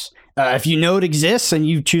disservice. If you know it exists and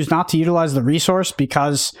you choose not to utilize the resource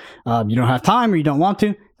because you don't have time or you don't want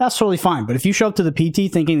to, that's totally fine. But if you show up to the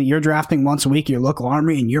PT thinking that you're drafting once a week at your local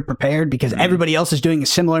armory and you're prepared because everybody else is doing a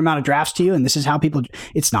similar amount of drafts to you and this is how people...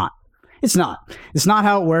 It's not. It's not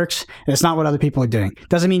how it works, and it's not what other people are doing.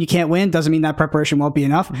 Doesn't mean you can't win. Doesn't mean that preparation won't be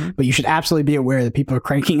enough, but you should absolutely be aware that people are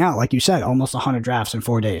cranking out, like you said, almost 100 drafts in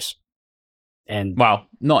 4 days. And well,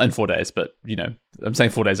 not in 4 days, but I'm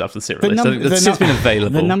saying 4 days after the set release. The set's been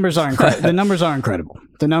available. The numbers are incredible. The numbers are incredible.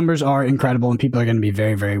 The numbers are incredible, and people are going to be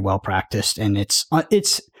very, very well practiced. And it's.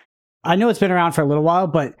 I know it's been around for a little while,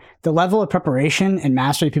 but the level of preparation and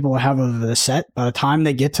mastery people will have over the set by the time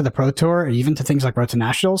they get to the Pro Tour, or even to things like Road to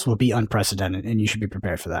Nationals, will be unprecedented, and you should be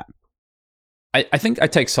prepared for that. I think I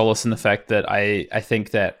take solace in the fact that I think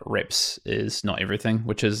that reps is not everything,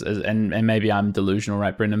 which is and maybe I'm delusional,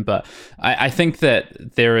 right, Brendan? But I think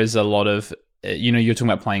that there is a lot of, you're talking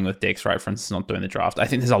about playing with decks, right? For instance, not doing the draft. I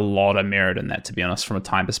think there's a lot of merit in that, to be honest, from a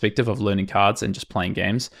time perspective of learning cards and just playing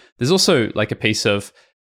games. There's also like a piece of,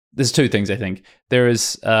 there's two things I think. There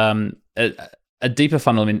is a deeper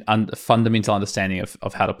fundamental understanding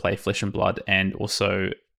of how to play Flesh and Blood, and also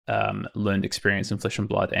learned experience in Flesh and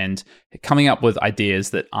Blood, and coming up with ideas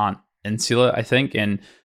that aren't insular, I think. And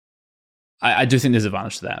I do think there's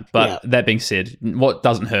advantage to that. But that being said, what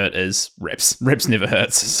doesn't hurt is reps. Reps never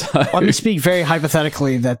hurts. So. Let me speak very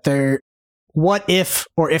hypothetically that what if,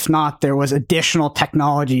 or if not, there was additional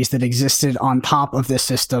technologies that existed on top of this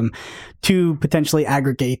system to potentially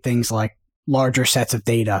aggregate things like larger sets of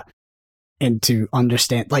data and to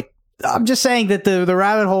understand, like, I'm just saying that the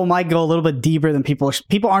rabbit hole might go a little bit deeper than people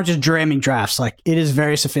aren't just jamming drafts. Like, it is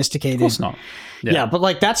very sophisticated. Of course not. Yeah, but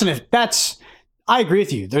like that's I agree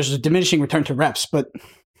with you. There's a diminishing return to reps, but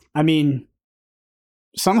I mean,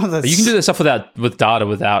 some of the... But you can do this stuff with data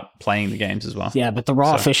without playing the games as well. Yeah, but the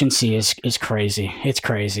raw efficiency is crazy. It's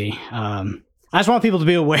crazy. I just want people to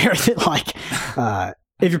be aware that, like,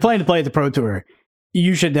 if you're planning to play the Pro Tour,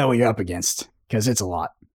 you should know what you're up against, because it's a lot.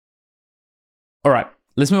 All right,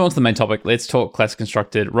 let's move on to the main topic. Let's talk Classic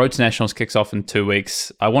Constructed. Road to Nationals kicks off in 2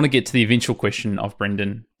 weeks. I want to get to the eventual question of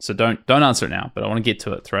Brendan, so don't answer it now, but I want to get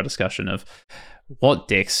to it through our discussion of what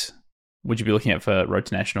decks would you be looking at for Road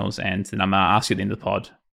to Nationals? And then I'm going to ask you at the end of the pod,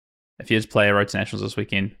 if you just play a Road to Nationals this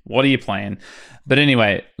weekend, what are you playing? But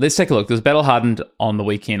anyway, let's take a look. There's Battle Hardened on the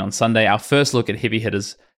weekend on Sunday. Our first look at heavy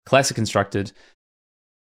hitters, Classic Constructed.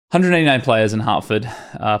 189 players in Hartford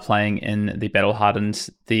playing in the Battle Hardened.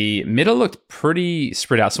 The meta looked pretty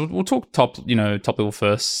spread out. So we'll talk top level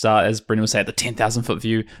first. As Brendan would say, at the 10,000 foot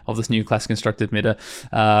view of this new Classic Constructed meta.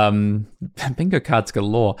 Bingo cards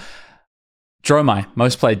galore. Dromai,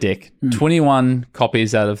 most played deck, 21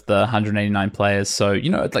 copies out of the 189 players. So,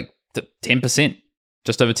 it's like 10%,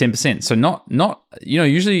 just over 10%. So not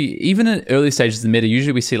usually, even in early stages of the meta,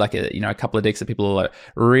 usually we see like a couple of decks that people are like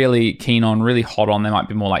really keen on, really hot on. They might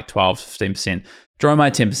be more like 12, 15%.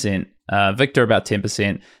 Dromai, 10%. Victor, about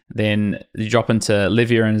 10%. Then you drop into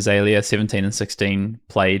Livia and Azalea, 17 and 16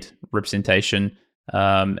 played representation.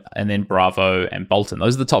 And then Bravo and Bolton.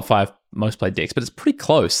 Those are the top 5 most played decks, but it's pretty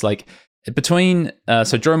close. Like, between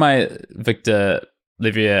so Dromai, Victor,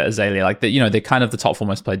 Livia, Azalea, like they're kind of the top 4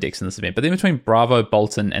 most played decks in this event. But then between Bravo,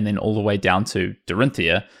 Bolton, and then all the way down to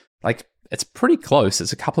Dorinthia, like it's pretty close.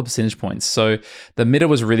 It's a couple of percentage points. So the meta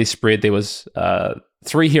was really spread. There was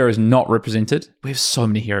 3 heroes not represented. We have so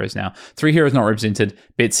many heroes now. 3 heroes not represented: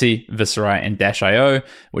 Betsy, Viserai, and Dash.io,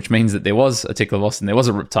 which means that there was a Tickler Loss and there was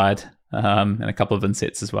a Riptide, and a couple of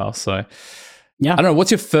insets as well. So yeah, I don't know. What's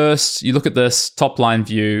your first? You look at this top line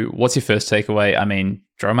view. What's your first takeaway? I mean,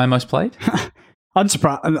 Dromai most played.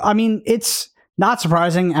 Unsurprised. I mean, it's not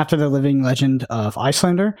surprising after the living legend of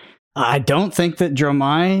Icelander. I don't think that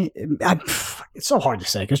Dromai... It's so hard to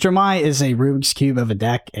say, because Dromai is a Rubik's Cube of a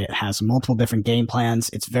deck. It has multiple different game plans.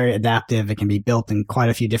 It's very adaptive. It can be built in quite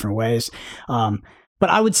a few different ways. But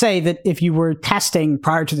I would say that if you were testing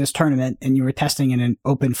prior to this tournament and you were testing in an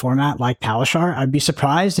open format like Talishar, I'd be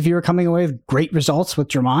surprised if you were coming away with great results with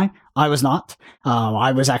Dromai. I was not.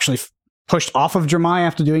 I was actually pushed off of Dromai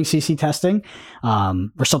after doing CC testing.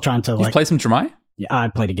 We're still trying to play some Dromai? Yeah, I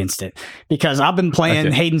played against it because I've been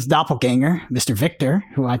playing Hayden's doppelganger, Mr. Victor,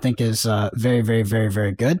 who I think is very, very, very,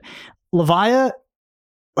 very good. Levia,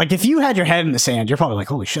 like if you had your head in the sand, you're probably like,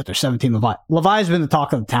 holy shit, there's 17 Levia. Levia's been the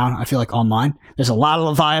talk of the town, I feel like, online. There's a lot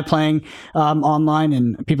of Levia playing online,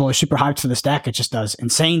 and people are super hyped for this deck. It just does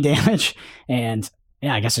insane damage. And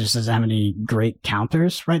yeah, I guess it just doesn't have any great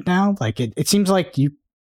counters right now. Like it seems like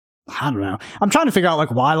I don't know. I'm trying to figure out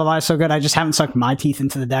like why Levi is so good. I just haven't sunk my teeth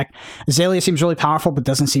into the deck. Azalea seems really powerful, but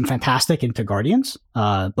doesn't seem fantastic into Guardians,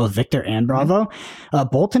 both Victor and Bravo.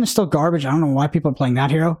 Bolton is still garbage. I don't know why people are playing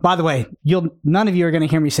that hero. By the way, none of you are going to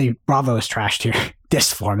hear me say Bravo is trashed here,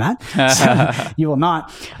 this format. So you will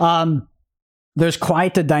not. There's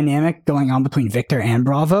quite a dynamic going on between Victor and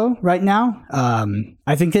Bravo right now.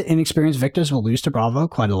 I think that inexperienced Victors will lose to Bravo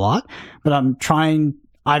quite a lot, but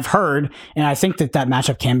I've heard, and I think that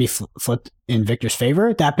matchup can be flipped in Victor's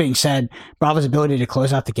favor. That being said, Bravo's ability to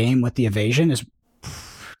close out the game with the evasion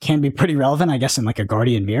can be pretty relevant, I guess, in like a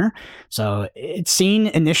Guardian Mirror. So it's seen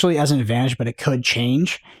initially as an advantage, but it could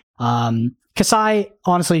change. Kasai,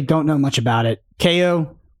 honestly, don't know much about it.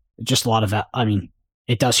 KO, just a lot of,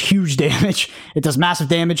 it does huge damage. It does massive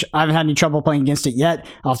damage. I haven't had any trouble playing against it yet.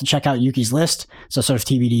 I'll have to check out Yuki's list. So sort of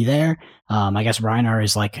TBD there. I guess Reinar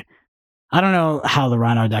is like, I don't know how the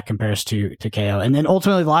Reinar deck compares to KO. And then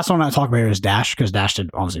ultimately, the last one I talk about here is Dash, because Dash did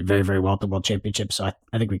obviously very, very well at the World Championship. So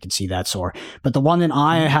I think we could see that soar. But the one that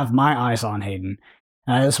I have my eyes on, Hayden,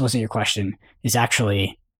 this wasn't your question, is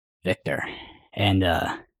actually Victor. And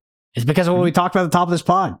it's because of what we talked about at the top of this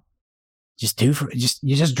pod. You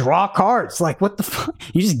just draw cards. Like, what the fuck?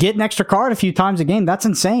 You just get an extra card a few times a game. That's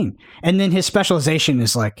insane. And then his specialization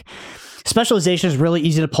is really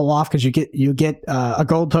easy to pull off, because you get a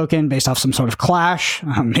gold token based off some sort of clash.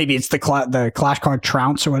 Maybe it's the clash card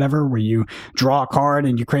Trounce or whatever, where you draw a card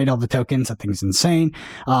and you create all the tokens. That thing's insane.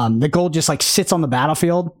 The gold just like sits on the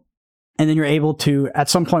battlefield And then you're able to, at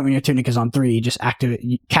some point when your Tunic is on 3, just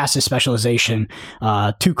cast his specialization,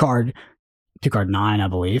 2-card 9, I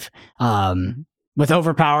believe, with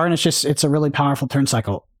Overpower, and it's a really powerful turn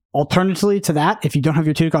cycle. Alternatively to that, if you don't have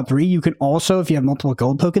your Tunic on 3, you can also, if you have multiple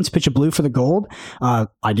gold tokens, pitch a blue for the gold,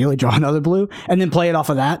 ideally draw another blue, and then play it off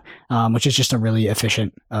of that, which is just a really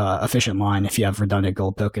efficient line if you have redundant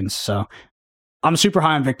gold tokens. So I'm super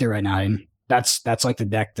high on Victor right now, and that's like the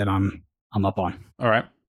deck that I'm up on. All right.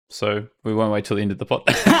 So we won't wait till the end of the pod.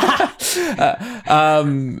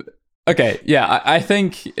 Okay, yeah, I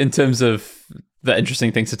think in terms of the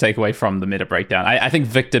interesting things to take away from the meta breakdown, I think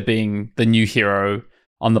Victor being the new hero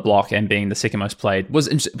on the block and being the second most played was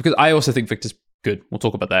interesting, because I also think Victor's good. We'll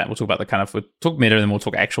talk about that. We'll talk about we'll talk meta, and then we'll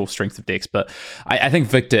talk actual strength of decks. But I think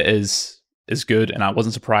Victor is good, and I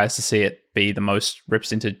wasn't surprised to see it be the most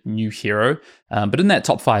represented new hero. But in that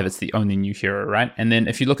top 5, it's the only new hero, right? And then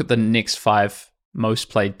if you look at the next 5 most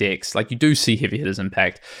played decks, like you do see heavy hitters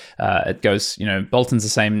impact. It goes, Bolton's the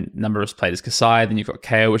same number as played as Kasai, then you've got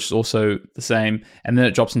KO, which is also the same, and then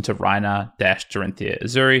it drops into Rhinar, Dash, Dorinthia,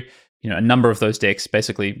 Azuri. A number of those decks,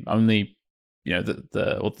 basically only,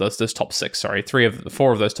 those top 6, sorry,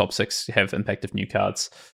 4 of those top 6 have impact of new cards.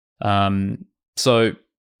 So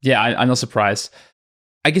yeah, I'm not surprised.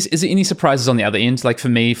 I guess, is there any surprises on the other end? Like for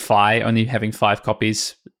me, Fi only having 5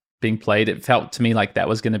 copies being played, it felt to me like that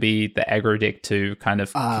was going to be the aggro deck to kind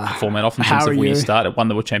of format off in terms of where you start at one of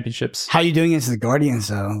the World Championships. How are you doing against the Guardians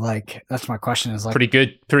though? Like, that's my question. Is like pretty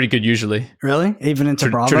good usually. Really? Even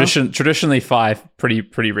into Bravo? Traditionally 5,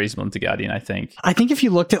 pretty reasonable into Guardian, I think. I think if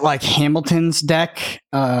you looked at like Hamilton's deck,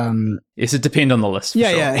 yes, it depends on the list.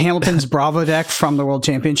 Yeah, sure. yeah. Hamilton's Bravo deck from the World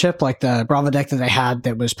Championship, like the Bravo deck that they had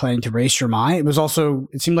that was playing to race Dramai,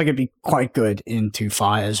 it seemed like it'd be quite good into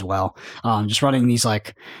Fi as well. Just running these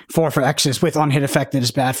like 4 for X's with on-hit effect that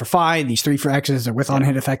is bad for Fi, these 3 for X's are with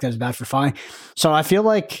on-hit effect that is bad for Fi. So I feel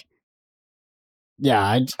like,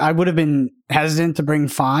 yeah, I would have been hesitant to bring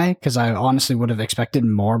Fi because I honestly would have expected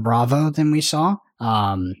more Bravo than we saw.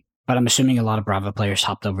 But I'm assuming a lot of Bravo players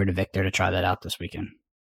hopped over to Victor to try that out this weekend.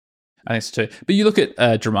 I think so too. But you look at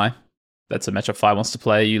Dramai, that's a matchup Fi wants to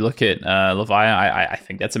play. You look at Leviah, I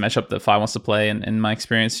think that's a matchup that Fi wants to play in my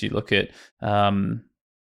experience. You look at,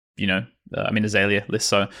 Azalea less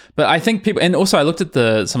so. But I think people, and also I looked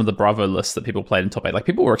at some of the Bravo lists that people played in top 8. Like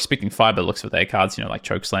people were expecting Fi, but looks of their cards, like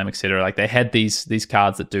Chokeslam, etc. Like they had these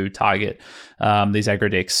cards that do target these aggro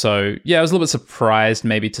decks. So yeah, I was a little bit surprised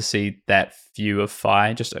maybe to see that view of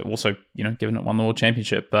Fi, just also, given it won the World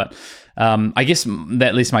Championship. But I guess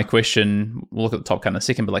that leads my question. We'll look at the top card in a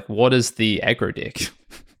second, but like, what is the aggro deck?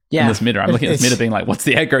 Yeah, in this meta, I'm looking at this meta being like, what's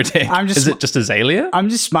the aggro deck? Is it just Azalea? I'm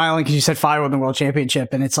just smiling because you said Fi won the World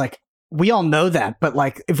Championship, and it's like, we all know that, but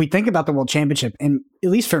like, if we think about the World Championship, and at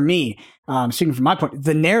least for me, speaking from my point,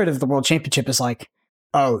 the narrative of the World Championship is like,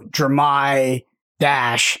 oh, Dramai,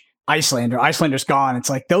 Dash, Icelander's gone. It's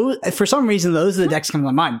like, those, for some reason, those are the decks come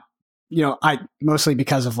to my mind. I mostly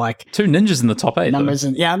because of like 2 ninjas in the top 8 numbers,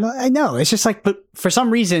 and yeah, I know. It's just like, but for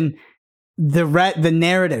some reason, the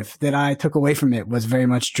narrative that I took away from it was very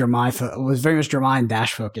much Dramai and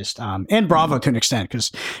Dash focused, and Bravo to an extent,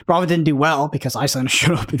 because Bravo didn't do well because Icelander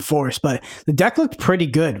showed up in force, but the deck looked pretty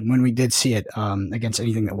good when we did see it against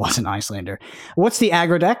anything that wasn't Icelander. What's the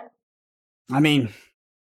aggro deck? I mean,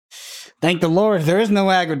 thank the Lord, there is no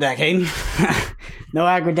aggro deck, Hayden. No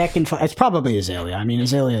aggro deck it's probably Azalea. I mean,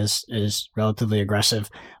 Azalea is relatively aggressive.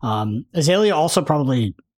 Azalea also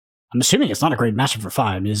probably, I'm assuming it's not a great matchup for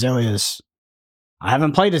Fi. I mean, I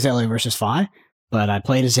haven't played Azalea versus Fi, but I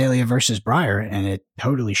played Azalea versus Briar, and it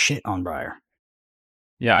totally shit on Briar.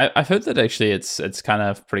 Yeah, I've heard that actually it's kind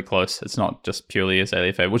of pretty close. It's not just purely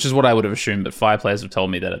Azalea favor, which is what I would have assumed, but Fi players have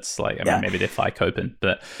told me that it's like, I mean, maybe they're Fi coping,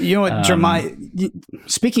 but... You know what, Dramai...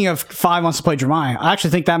 Speaking of Fi wants to play Dramai, I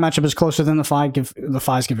actually think that matchup is closer than the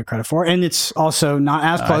Fis give it credit for, and it's also not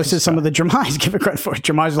as close as some of the Dramais give it credit for.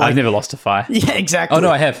 Dramai's like... I've never lost to Fi. Yeah, exactly. Oh,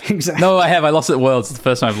 no, I have. Exactly. No, I have. I lost at Worlds. It's the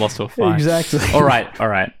first time I've lost to a Fi. Exactly. All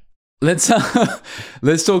right. Let's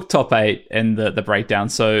talk top 8 and the breakdown.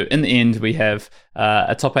 So in the end, we have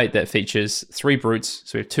a top 8 that features 3 brutes.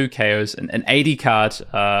 So we have 2 KOs, and an 80 card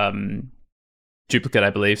duplicate, I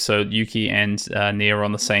believe. So Yuki and Nia are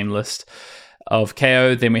on the same list of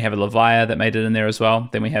KO. Then we have a Leviah that made it in there as well.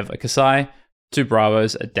 Then we have a Kasai, 2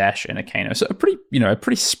 Bravos, a Dash, and a Kano. So a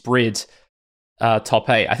pretty spread top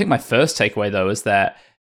 8. I think my first takeaway though is that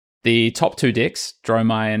the top 2 decks,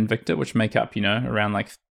 Dromai and Victor, which make up around like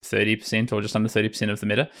 30% or just under 30% of the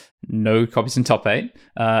meta, no copies in top 8.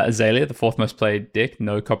 Azalea, the 4th most played deck,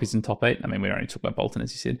 no copies in top 8. I mean, we only talk about Bolton,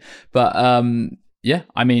 as you said. But yeah,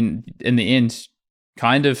 I mean, in the end,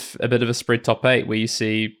 kind of a bit of a spread top 8 where you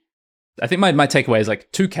see I think my takeaway is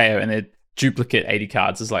like 2 KO and they're duplicate 80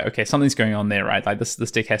 cards is like, okay, something's going on there, right? Like this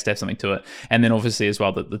deck has to have something to it. And then obviously as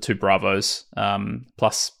well, the 2 Bravos,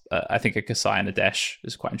 plus I think a Kasai and a Dash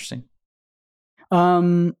is quite interesting.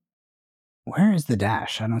 Where is the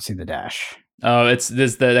Dash? I don't see the Dash. Oh,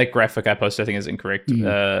 there's that graphic I posted, I think is incorrect.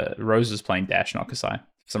 Rose is playing Dash, not Kasai.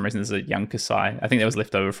 For some reason, there's a young Kasai. I think that was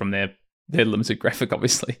left over from their limited graphic,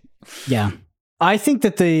 obviously. Yeah. I think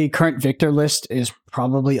that the current Victor list is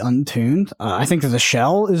probably untuned. I think that the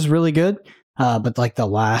shell is really good, but like the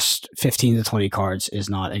last 15 to 20 cards is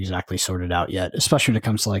not exactly sorted out yet, especially when it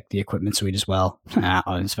comes to like the equipment suite as well,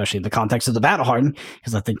 especially in the context of the Battle Harden,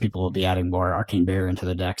 because I think people will be adding more Arcane Barrier into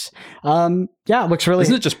the decks. Yeah, it looks really...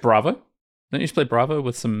 Isn't it just Bravo? Don't you just play Bravo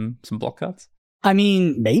with some block cards? I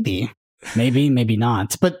mean, maybe, maybe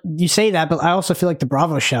not. But you say that, but I also feel like the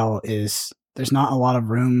Bravo shell there's not a lot of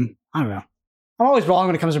room. I don't know. I'm always wrong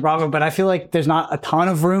when it comes to Bravo, but I feel like there's not a ton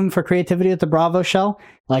of room for creativity at the Bravo shell.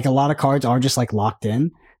 Like a lot of cards are just like locked in.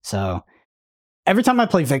 So every time I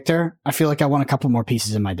play Victor, I feel like I want a couple more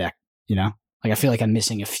pieces in my deck, you know? Like I feel like I'm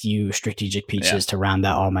missing a few strategic pieces to round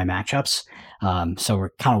out all my matchups. So we're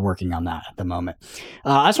kind of working on that at the moment.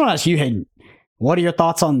 I just want to ask you, Hayden, what are your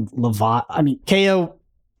thoughts on Levi? I mean, KO,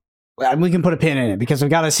 we can put a pin in it because we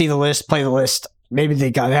got to see the list, play the list. Maybe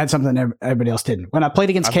they had something everybody else didn't. When I played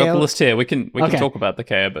against KO... I've got the list here. We can talk about the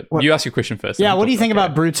KO, but you ask your question first. Yeah, what do you think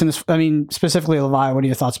about Brutes? I mean, specifically Levi, what are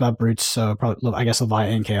your thoughts about Brutes? So probably, I guess Levi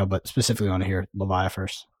and KO, but specifically want to hear Levi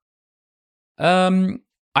first.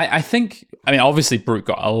 I think, obviously Brute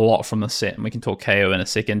got a lot from the set, and we can talk KO in a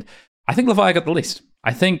second. I think Levi got the least.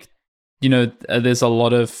 I think, there's a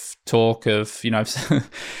lot of talk of,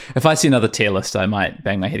 if I see another tier list, I might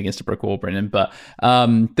bang my head against a brick wall, Brendan. But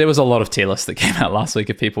there was a lot of tier lists that came out last week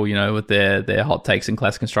of people, with their hot takes in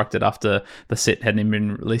Class Constructed after the set hadn't even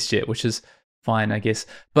been released yet, which is fine, I guess.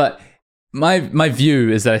 But my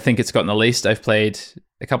view is that I think it's gotten the least. I've played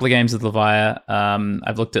a couple of games with Levi.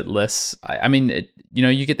 I've looked at lists.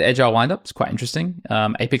 You get the Agile Windup. It's quite interesting.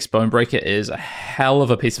 Apex Bonebreaker is a hell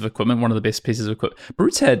of a piece of equipment, one of the best pieces of equipment.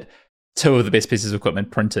 Brute's had 2 of the best pieces of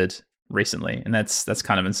equipment printed recently, and that's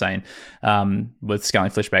kind of insane, with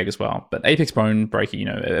Scaling Fleshbag as well. But Apex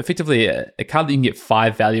Bonebreaker, effectively a card that you can get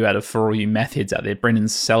 5 value out of for all you math heads out there.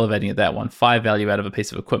 Brendan's salivating at that one. 5 value out of a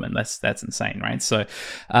piece of equipment. That's insane, right? So,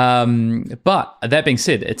 but that being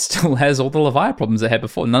said, it still has all the Levi problems it had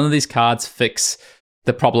before. None of these cards fix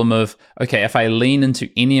the problem of, okay, if I lean into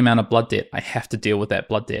any amount of blood debt, I have to deal with that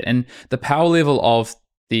blood debt. And the power level of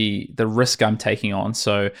the risk I'm taking on.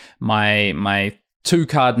 So my 2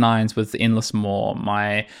 card 9s with Endless Maw,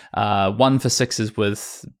 my 1 for 6s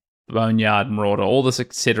with Boneyard and Marauder, all this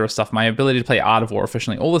etc. stuff, my ability to play Art of War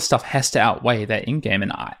efficiently, all this stuff has to outweigh that in-game.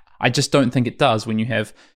 And I just don't think it does when you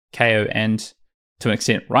have KO and, to an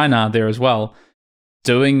extent, Rhinar there as well,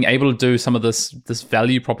 able to do some of this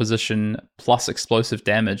value proposition plus explosive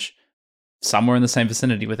damage somewhere in the same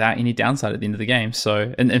vicinity without any downside at the end of the game.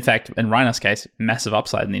 So, in fact, in Rhinar's case, massive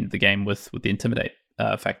upside in the end of the game with the Intimidate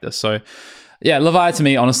factor. So, yeah, Levi to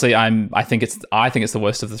me, honestly, I think it's the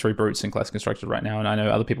worst of the 3 Brutes in Class Constructed right now, and I know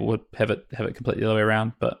other people would have it completely the other way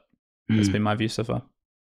around, but that's been my view so far.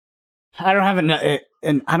 I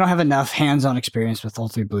don't have enough hands-on experience with all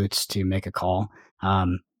 3 Brutes to make a call.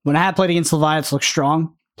 When I had played against Levi, it looked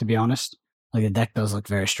strong, to be honest. Like the deck does look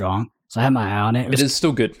very strong. So I had my eye on it. It is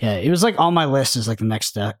still good. Yeah, it was like on my list as like the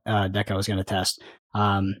next deck I was going to test.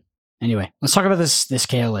 Anyway, let's talk about this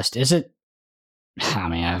KO list. Is it? I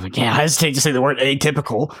mean, I can't hesitate to say the word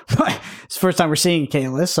atypical. It's the first time we're seeing a KO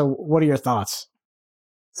list. So, what are your thoughts?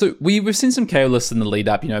 So we've seen some KO lists in the lead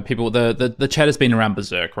up. People, the chat has been around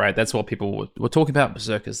Berserk, right? That's what people were talking about.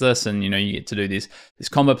 Berserk is this, and you get to do these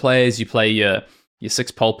combo plays. You play your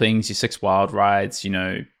 6 pulpings, your 6 wild rides.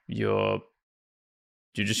 Your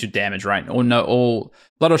damage, right? Or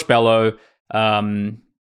Bloodrush Bellow, and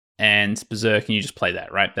Berserk, and you just play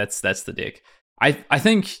that, right? That's the deck. I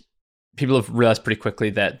think people have realized pretty quickly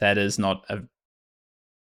that is not that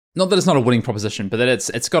it's not a winning proposition, but that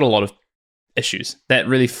it's got a lot of issues that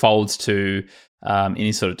really folds to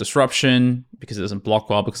any sort of disruption because it doesn't block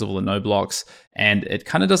well because of all the no blocks, and it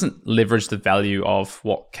kind of doesn't leverage the value of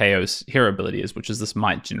what KO's hero ability is, which is this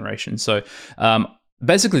might generation. So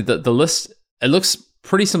basically the list, it looks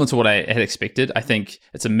pretty similar to what I had expected. I think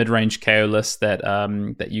it's a mid-range KO list that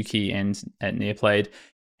Yuki and Nia played,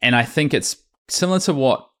 and I think it's similar to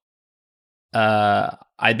what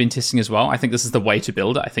I'd been testing as well. I think this is the way to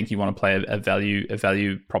build it. I think you want to play a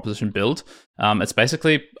value proposition build. It's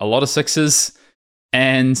basically a lot of 6s,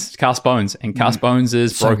 and Cast Bones, and Cast Bones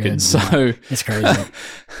is broken. Good, so it's crazy.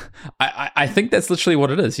 I think that's literally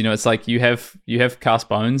what it is. It's like you have Cast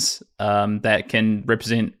Bones that can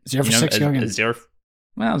represent 0 for 6 a 0.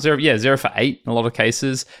 Well, 0 for 8 in a lot of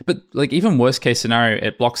cases. But like even worst case scenario,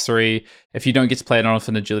 it blocks 3. If you don't get to play it on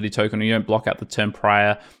an agility token, or you don't block out the turn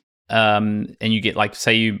prior, and you get like,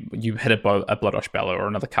 say you hit a Blood Rush Bellow or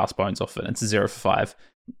another Cast Bones off it, and it's a 0 for 5.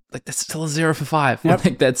 Like that's still a 0 for 5. Yep.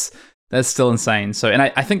 Like that's still insane. So, and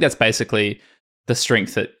I think that's basically the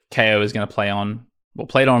strength that KO is going to play on. Well,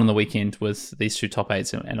 played on the weekend with these 2 top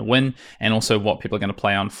 8s and a win, and also what people are going to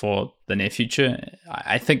play on for the near future.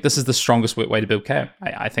 I think this is the strongest way to build KO.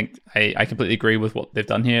 I think I completely agree with what they've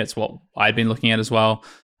done here. It's what I've been looking at as well.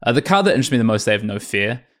 The card that interests me the most, they have No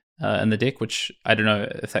Fear in the deck, which I don't know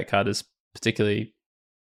if that card is particularly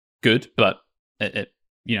good, but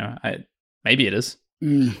maybe it is.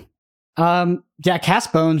 Yeah,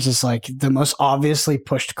 Cast Bones is like the most obviously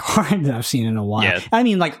pushed card that I've seen in a while. Yeah. I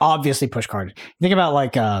mean, like obviously pushed card. Think about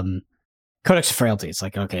like Codex of Frailty. It's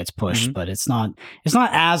like, okay, it's pushed, but it's not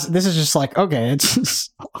as, this is just like, okay, it's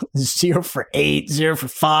 0 for 8, 0 for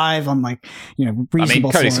 5 on like,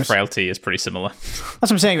 reasonable Codex floors. of Frailty is pretty similar. That's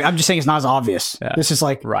what I'm saying. I'm just saying it's not as obvious. Yeah. This is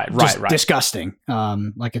like right. disgusting.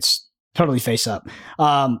 Like it's totally face up.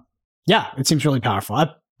 Yeah, it seems really powerful. I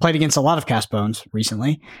played against a lot of Cast Bones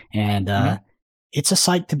recently, and it's a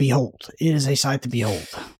sight to behold. It is a sight to behold.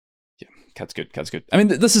 Yeah, Card's good. I mean,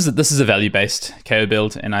 this is a value-based KO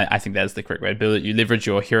build, and I think that's the correct way to build it. You leverage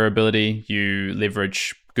your hero ability, you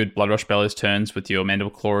leverage good Blood Rush Bellows turns with your Mandible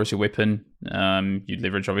Claw as your weapon. You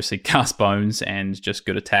leverage, obviously, Cast Bones, and just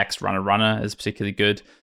good attacks. Runner is particularly good.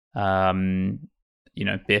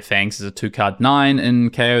 Bare Fangs is a 2-card 9 in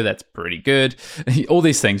KO. That's pretty good. All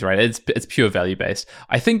these things, right? It's pure value based.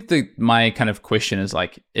 I think my kind of question is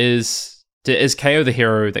like, is KO the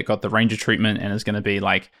hero that got the Ranger treatment and is going to be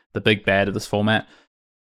like the big bad of this format?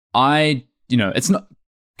 It's not.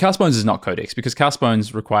 Cast Bones is not Codex, because Cast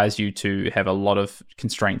Bones requires you to have a lot of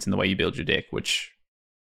constraints in the way you build your deck, which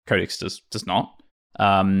Codex does not.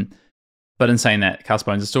 But in saying that, Cast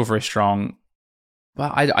Bones is still very strong.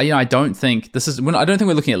 But I don't think this is. I don't think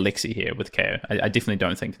we're looking at Lexi here with KO. I definitely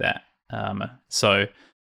don't think that. So,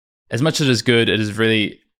 as much as it is good, it is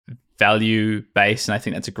really value based, and I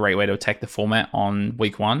think that's a great way to attack the format on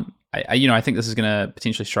week 1. I think this is going to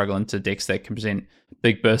potentially struggle into decks that can present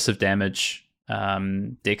big bursts of damage,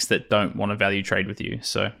 decks that don't want to value trade with you.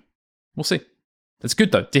 So, we'll see. It's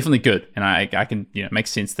good though, definitely good, and I can it makes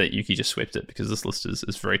sense that Yuki just swept it, because this list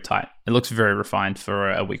is very tight. It looks very refined for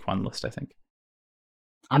a week 1 list, I think.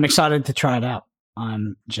 I'm excited to try it out.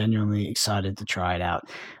 I'm genuinely excited to try it out.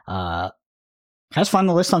 Can I just find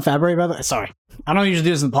the list on February, by the way? Sorry, I don't usually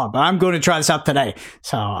do this in the pod, but I'm going to try this out today.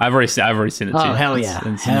 So I've already sent it to you. Oh, hell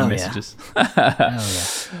yeah. Hell messages. Hell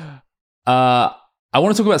I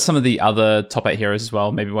want to talk about some of the other top 8 heroes as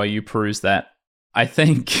well, maybe while you peruse that. I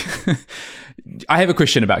think I have a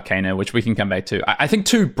question about Kano, which we can come back to. I think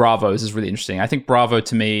 2 Bravos is really interesting. I think Bravo,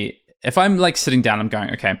 to me, if I'm like sitting down, I'm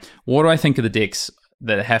going, okay, what do I think of the decks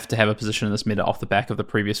that have to have a position in this meta off the back of the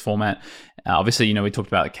previous format? Obviously, we talked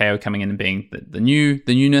about KO coming in and being the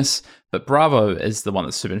newness, but Bravo is the one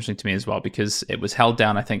that's super interesting to me as well, because it was held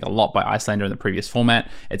down, I think, a lot by Icelander in the previous format.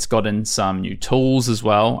 It's gotten some new tools as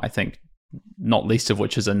well, I think, not least of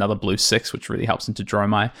which is another blue 6, which really helps into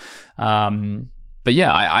Dromai. But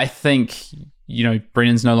yeah, I think,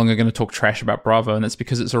 Brennan's no longer going to talk trash about Bravo, and that's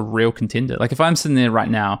because it's a real contender. Like, if I'm sitting there right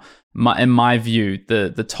now, in my view,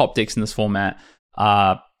 the top decks in this format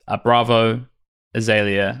are Bravo,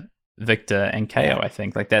 Azalea, Victor, and KO. I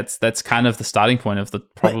think like that's kind of the starting point of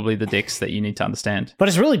probably the decks that you need to understand. But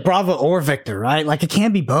it's really Bravo or Victor, right? Like it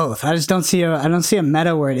can be both. I just don't see a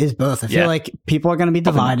meta where it is both. I feel like people are going to be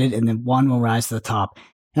divided, and then one will rise to the top.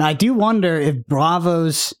 And I do wonder if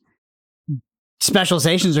Bravo's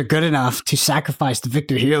specializations are good enough to sacrifice the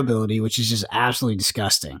Victor hero ability, which is just absolutely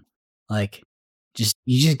disgusting. Like,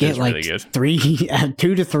 you just get like really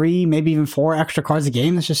 2 to 3, maybe even 4 extra cards a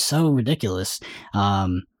game. That's just so ridiculous.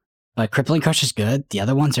 But Crippling Crush is good. The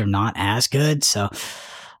other ones are not as good. So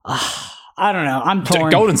I don't know. I'm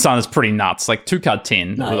torn. Golden Sun is pretty nuts. Like 2-card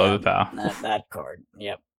 10 with overpower. That card.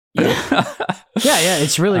 Yep. Yeah. yeah.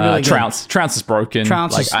 It's really good. Trounce is broken.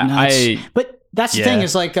 Trounce is nuts. But that's the thing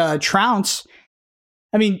is like Trounce.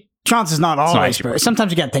 I mean, Trounce is not always broken.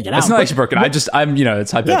 Sometimes you got to take it out. It's not actually broken. It's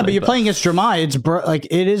hyperbole. Yeah, but you're playing against Dromai.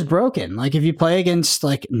 It is broken. Like if you play against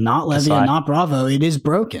like not Levy and not Bravo, it is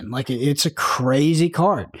broken. Like it's a crazy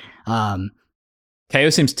card. KO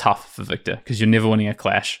seems tough for Victor because you're never winning a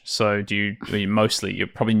clash. So you're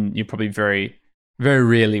probably very, very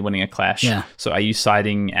rarely winning a clash. Yeah. So are you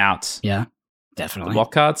siding out? Yeah. Definitely. the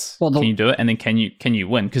block cards? Well, can you do it? And then can you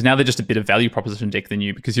win? Because now they're just a better value proposition deck than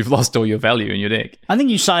you because you've lost all your value in your deck. I think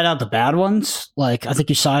you side out the bad ones. Like, I think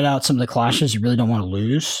you side out some of the clashes you really don't want to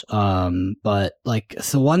lose. But like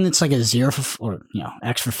the one that's like a 0 for, or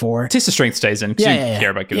X for 4. Test of strength stays in because you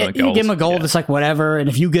care about giving a gold. You give them a gold, it's like whatever. And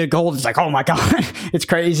if you get a gold, it's like, oh my God, it's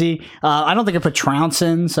crazy. I don't think I put Trounce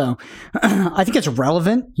in. So I think it's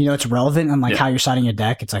relevant. It's relevant on like how you're siding your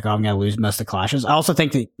deck. It's like, oh, I'm going to lose most of the clashes. I also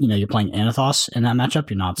think that, you're playing Anathos in that matchup.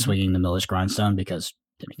 You're not swinging the Miller's Grindstone because,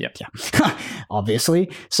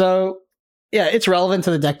 obviously. So, yeah, it's relevant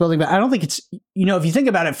to the deck building, but I don't think it's, if you think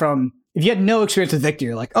about it if you had no experience with Victor,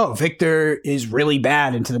 you're like, oh, Victor is really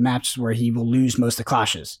bad into the matches where he will lose most of the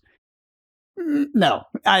clashes. No,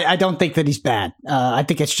 I don't think that he's bad. I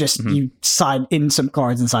think it's just you side in some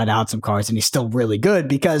cards and side out some cards, and he's still really good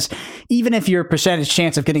because even if your percentage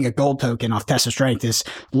chance of getting a gold token off Test of Strength is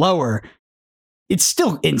lower, it's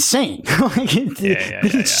still insane.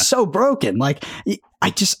 It's so broken. Like,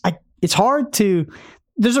 it's hard to.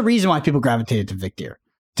 There's a reason why people gravitated to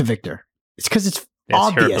Victor. It's because it's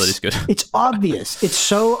obvious. Good. It's obvious. It's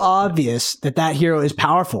so obvious that hero is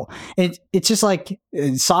powerful. It's just like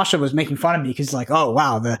Sasha was making fun of me because like, oh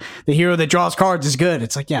wow, the hero that draws cards is good.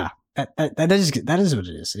 It's like, yeah, that is what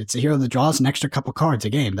it is. It's a hero that draws an extra couple cards a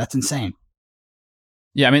game. That's insane.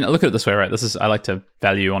 Yeah, I mean, look at it this way, right? I like to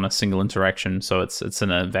value on a single interaction, so it's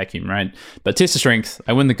in a vacuum, right? But Test of Strength,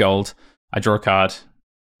 I win the gold, I draw a card,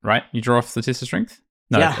 right? You draw off the Test of Strength?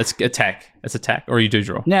 No, it's attack. It's attack, or you do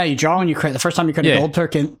draw. No, you draw when you create. The first time you create a gold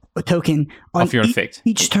token on off your effect.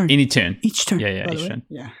 Each turn. Any turn. Each turn. Yeah, each turn.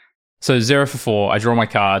 Yeah. So 0 for 4, I draw my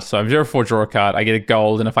card. So I'm 0 for 4, draw a card, I get a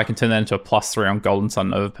gold, and if I can turn that into a +3 on Golden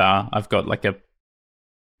Sun Overpower, I've got like a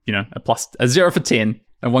 0 for 10,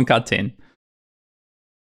 and 1 card 10.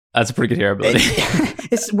 That's a pretty good hero ability.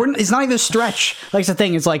 It's not even a stretch. Like, it's the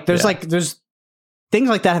thing. It's like there's things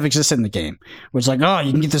like that have existed in the game, where it's like, oh,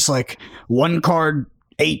 you can get this like 1 card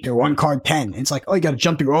 8 or 1 card 10. It's like, oh, you got to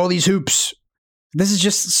jump through all these hoops. This is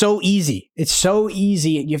just so easy. It's so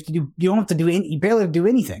easy. You don't have to do you barely have to do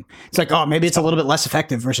anything. It's like, oh, maybe it's a little bit less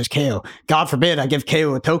effective versus KO. God forbid I give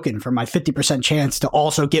KO a token for my 50% chance to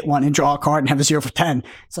also get one and draw a card and have a 0 for 10.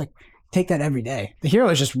 It's like, take that every day. The hero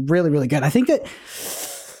is just really, really good. I think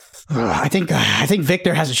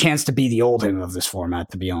Victor has a chance to be the old him of this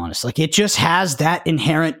format, to be honest. Like, it just has that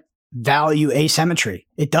inherent value asymmetry.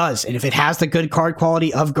 It does. And if it has the good card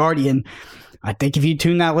quality of Guardian, I think if you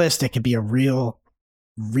tune that list, it could be a real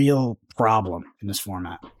problem in this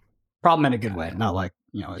format. Problem in a good way, not like,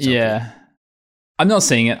 it's okay. I'm not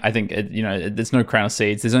seeing it. I think there's no Crown of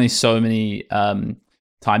Seeds. There's only so many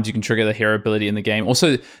times you can trigger the hero ability in the game.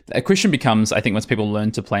 Also, a question becomes, I think once people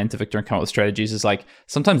learn to play into Victor and come up with strategies, is like,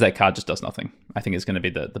 sometimes that card just does nothing. I think it's going to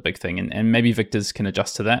be the big thing. And maybe Victors can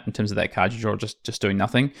adjust to that in terms of that card you draw just doing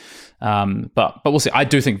nothing. But we'll see. I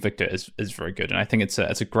do think Victor is very good. And I think it's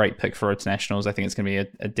a great pick for internationals. I think it's going to be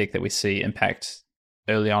a deck that we see impact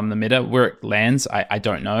early on in the meta. Where it lands, I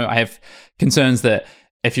don't know. I have concerns that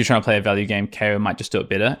if you're trying to play a value game, KO might just do it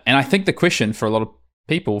better. And I think the question for a lot of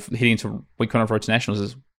people heading into week 1 of internationals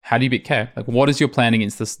is, how do you beat KO? Like, what is your plan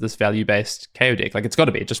against this value-based KO deck? Like, it's got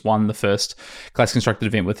to be. It just won the first class constructed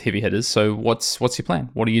event with heavy hitters. So what's your plan?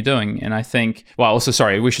 What are you doing? And I think, we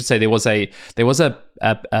should say there was a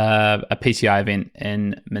PTI event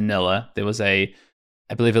in Manila. There was I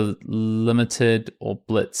believe a limited or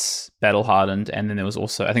Blitz Battle Hardened, and then there was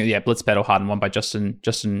also, I think, Blitz Battle Hardened won by Justin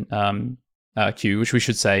Q, which we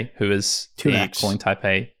should say, who is 2X. The Calling Type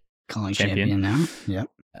A Calling champion now. Yep.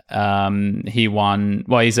 He won.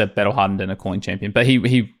 Well, he's a Battle Hardened and a Calling champion, but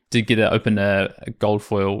he did open a gold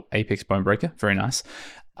foil Apex Bonebreaker. Very nice.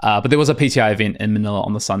 But there was a PTI event in Manila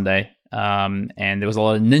on the Sunday, and there was a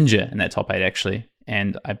lot of Ninja in that top 8 actually.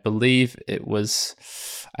 And I believe it was.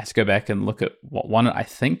 I have to go back and look at what won it. I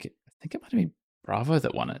think it might have been Bravo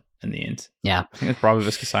that won it in the end. Yeah, I think it's Bravo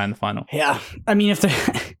vs Kasai in the final. Yeah, I mean, if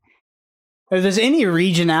there's any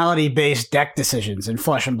regionality-based deck decisions in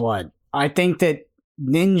Flesh and Blood, I think that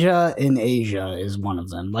Ninja in Asia is one of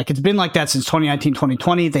them. Like, it's been like that since 2019,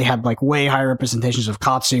 2020. They had like way higher representations of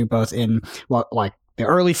Katsu, both in like the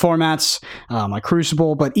early formats, like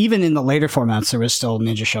Crucible, but even in the later formats, there was still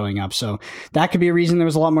Ninja showing up. So that could be a reason there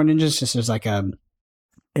was a lot more Ninjas. Just there's like a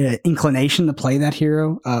inclination to play that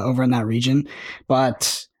hero over in that region.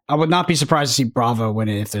 But I would not be surprised to see Bravo win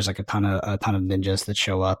it if there's like a ton of Ninjas that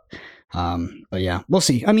show up. But yeah, we'll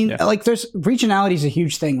see. I mean, like, there's regionality is a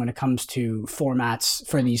huge thing when it comes to formats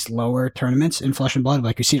for these lower tournaments in Flesh and Blood.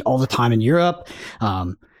 Like, we see it all the time in Europe.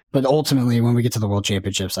 But ultimately, when we get to the World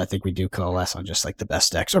Championships, I think we do coalesce on just like the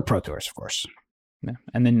best decks, or Pro Tours, of course. Yeah.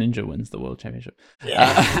 And then Ninja wins the world championship.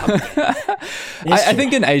 Yeah. I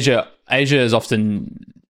think in Asia has often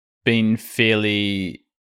been fairly.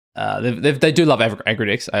 They do love aggro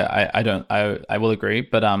decks. I will agree,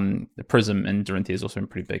 but Prism and Dorinthia has also been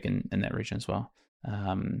pretty big in that region as well.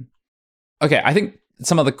 Okay, I think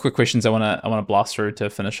some other quick questions I want to blast through to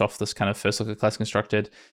finish off this kind of first look at Class Constructed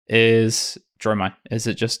is Dromai. Is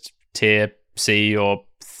it just tier C or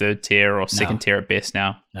third tier or second tier at best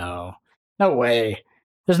now? No way.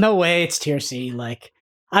 There's no way it's tier C. Like,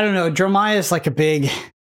 I don't know. Dromai is like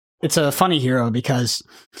it's a funny hero because,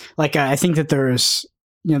 like, I think that there's,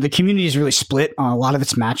 the community is really split on a lot of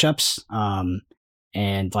its matchups.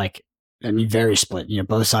 And like, I mean, very split.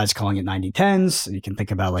 Both sides calling it 90-10s. And you can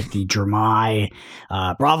think about like the Dromai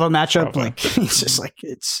Bravo matchup. Bravo. Like, it's just like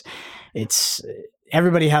it's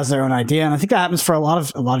everybody has their own idea, and I think that happens for a lot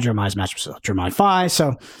of Dromai's matchups. So Dromai Phi.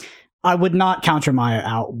 So I would not count Dromai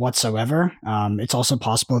out whatsoever. It's also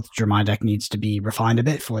possible that the Dromai deck needs to be refined a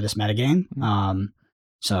bit for this metagame.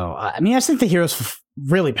 So I mean, I just think the hero's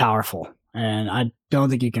really powerful, and I don't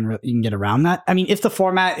think you can get around that. I mean, if the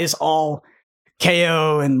format is all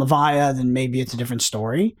KO and Levia, then maybe it's a different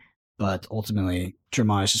story. But ultimately,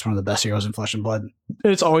 Dromai is just one of the best heroes in Flesh and Blood.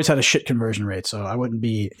 It's always had a shit conversion rate, so I wouldn't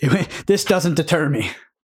be. This doesn't deter me.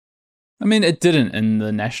 I mean, it didn't in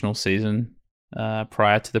the national season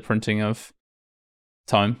prior to the printing of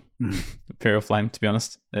Tome, Imperial Flame. To be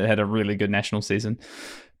honest, it had a really good national season.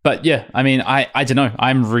 But yeah, I mean, I don't know.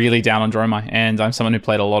 I'm really down on Dromai, and I'm someone who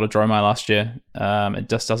played a lot of Dromai last year. It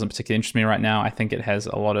just doesn't particularly interest me right now. I think it has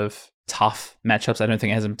a lot of tough matchups. I don't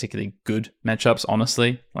think it has a particularly good matchups,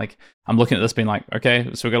 honestly. Like, I'm looking at this being like, okay,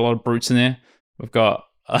 so we've got a lot of brutes in there. We've got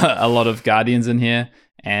a lot of guardians in here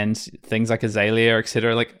and things like Azalea,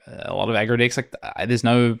 etc. Like a lot of aggro decks. Like, there's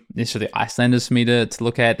no necessarily Icelanders for me to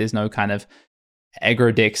look at. There's no kind of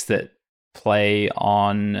aggro decks that play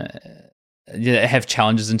on have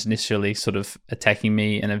challenges into necessarily sort of attacking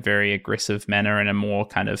me in a very aggressive manner and a more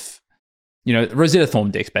kind of, Rosetta Thorn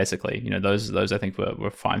decks, basically. Those I think were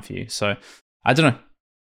fine for you. So I don't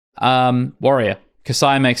know. Warrior.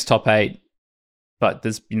 Kasai makes top 8, but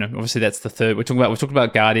there's, obviously that's the third. We've talked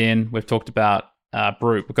about Guardian, we've talked about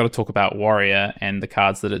Brute, we've got to talk about Warrior and the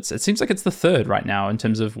cards that it seems like it's the third right now in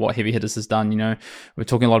terms of what Heavy Hitters has done. We're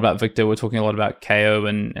talking a lot about Victor, we're talking a lot about KO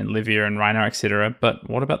and Livia and Reinhardt, etc. But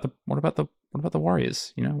what about the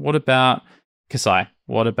Warriors? What about Kasai?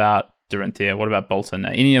 What about Dorinthia? What about Bolton?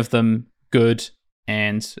 Are any of them good?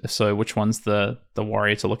 And if so, which one's the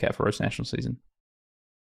Warrior to look at for Roast National season?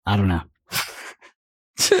 I don't know.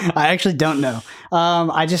 I actually don't know.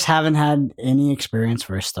 I just haven't had any experience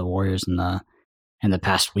versus the Warriors in the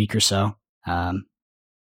past week or so. So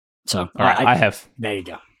all right, I have. There you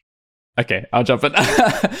go. Okay, I'll jump in.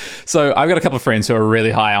 So I've got a couple of friends who are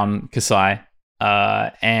really high on Kasai,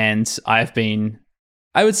 and I've been,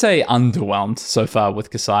 I would say, underwhelmed so far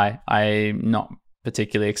with Kasai. I'm not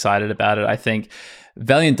particularly excited about it. I think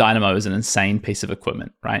Valiant Dynamo is an insane piece of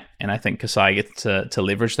equipment, right? And I think Kasai gets to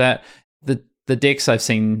leverage that. The decks I've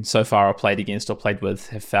seen so far or played against or played with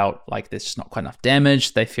have felt like there's just not quite enough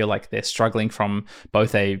damage. They feel like they're struggling from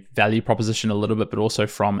both a value proposition a little bit, but also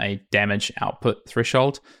from a damage output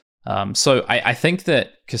threshold. So I think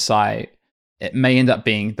that Kasai, it may end up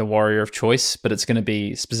being the warrior of choice, but it's going to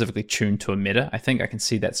be specifically tuned to a meta. I think I can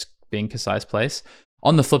see that's being Kasai's place.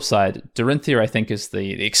 On the flip side, Dorinthia, I think, is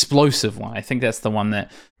the explosive one. I think that's the one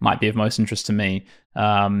that might be of most interest to me.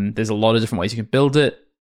 There's a lot of different ways you can build it.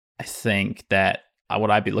 I think that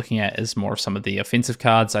what I'd be looking at is more of some of the offensive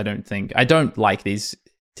cards. I don't like these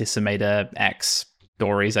Decimator Axe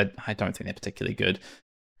stories. I don't think they're particularly good.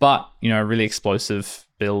 But, a really explosive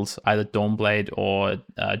build, either Dawnblade or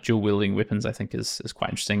dual wielding weapons, I think is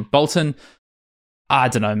quite interesting. Bolton, I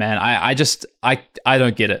don't know, man. I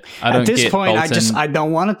don't get it. At this point, Bolton. I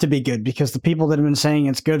don't want it to be good because the people that have been saying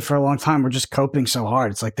it's good for a long time were just coping so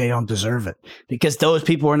hard. It's like they don't deserve it because those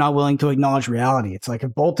people are not willing to acknowledge reality. It's like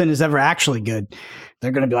if Bolton is ever actually good,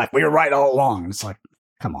 they're going to be like, we were right all along. And it's like,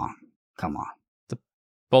 come on. The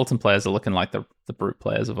Bolton players are looking like the Brute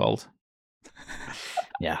players of old.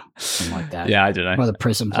 Yeah, something like that. Yeah, I don't know. Or the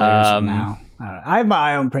Prism players now. I have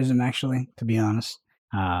my own Prism, actually, to be honest.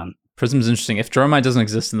 Prism's interesting. If Dromai doesn't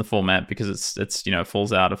exist in the format because it's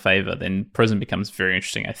falls out of favor, then Prism becomes very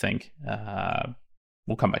interesting, I think.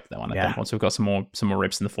 We'll come back to that one, I think, once we've got some more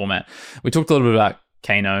reps in the format. We talked a little bit about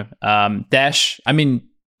Kano. Dash, I mean,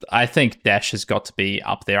 I think Dash has got to be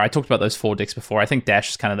up there. I talked about those 4 decks before. I think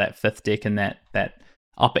Dash is kind of that 5th deck in that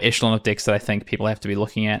upper echelon of decks that I think people have to be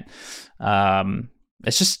looking at.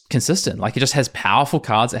 It's just consistent. Like, it just has powerful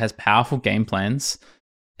cards. It has powerful game plans.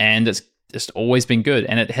 And just always been good.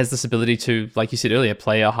 And it has this ability to, like you said earlier,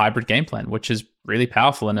 play a hybrid game plan, which is really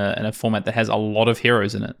powerful in a format that has a lot of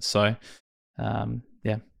heroes in it. So,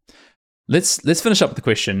 yeah. Let's finish up with the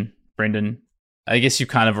question, Brendan. I guess you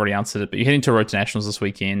kind of already answered it, but you're heading to Road to Nationals this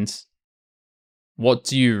weekend. What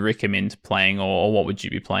do you recommend playing, or what would you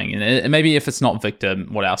be playing? And maybe if it's not Victor,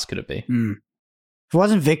 what else could it be? If it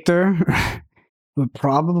wasn't Victor, it would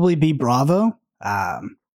probably be Bravo.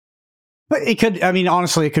 But it could, I mean,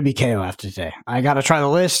 honestly, it could be KO after today. I got to try the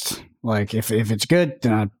list. Like, if it's good,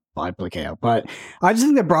 then I'd probably play KO. But I just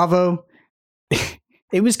think that Bravo,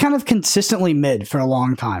 it was kind of consistently mid for a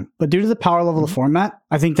long time. But due to the power level of the format,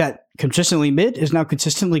 I think that consistently mid is now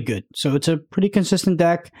consistently good. So it's a pretty consistent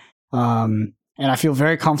deck. And I feel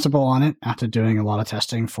very comfortable on it after doing a lot of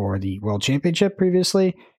testing for the World Championship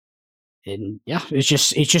previously. And yeah, it's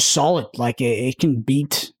just solid. Like it can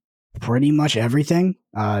beat pretty much everything,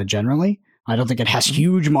 generally. I don't think it has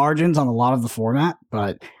huge margins on a lot of the format,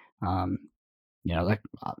 but like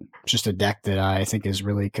just a deck that I think is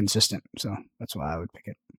really consistent. So that's why I would pick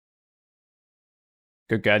it.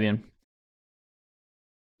 Good Guardian.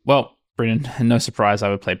 Well, Brendan, no surprise, I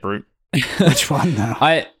would play Brute. Which one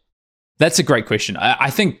though? That's a great question.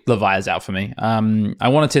 I think Levia's out for me. I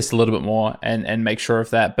want to test a little bit more and make sure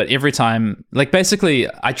of that. But every time, like basically,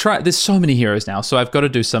 I try. There's so many heroes now, so I've got to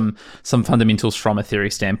do some fundamentals from a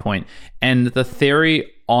theory standpoint. And the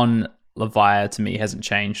theory on Levia to me hasn't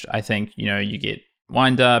changed. I think you get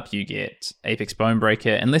Wind Up, you get Apex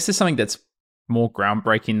Bonebreaker. Unless there's something that's more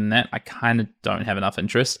groundbreaking than that, I kind of don't have enough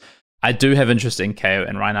interest. I do have interest in KO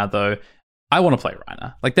and Reinhardt though. I want to play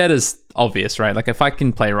Reiner. Like, that is obvious, right? Like, if I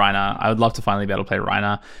can play Reiner, I would love to finally be able to play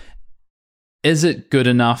Reiner. Is it good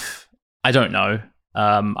enough? I don't know.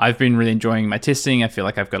 I've been really enjoying my testing. I feel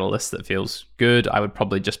like I've got a list that feels good. I would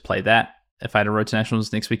probably just play that if I had a Road to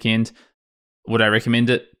Nationals next weekend. Would I recommend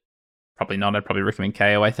it? Probably not. I'd probably recommend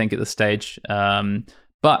KO, I think, at this stage.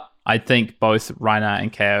 But I think both Reiner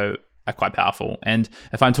and KO are quite powerful. And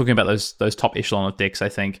if I'm talking about those top echelon of decks, I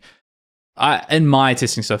think... in my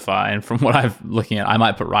testing so far, and from what I'm looking at, I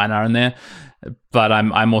might put Reinhardt in there, but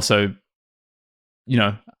I'm also,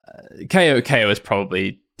 KO is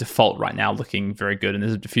probably default right now, looking very good, and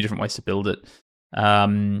there's a few different ways to build it.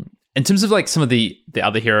 In terms of like some of the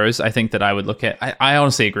other heroes, I think that I would look at. I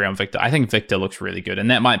honestly agree on Victor. I think Victor looks really good, and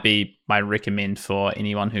that might be my recommend for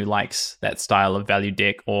anyone who likes that style of value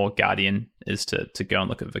deck or Guardian, is to go and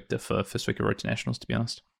look at Victor for first week of Road to Nationals. To be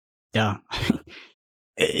honest, yeah.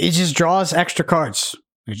 It just draws extra cards.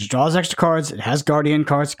 It has Guardian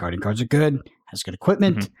cards. Guardian cards are good. Has good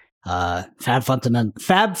equipment. Fab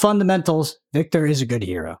fundamentals. Victor is a good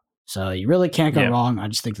hero. So you really can't go wrong. I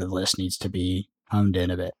just think the list needs to be honed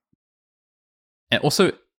in a bit. And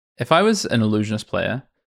also, if I was an Illusionist player,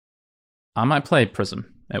 I might play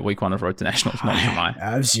Prism at week 1 of Road to Nationals. I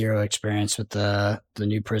have zero experience with the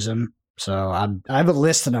new Prism. So I have a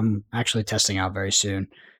list that I'm actually testing out very soon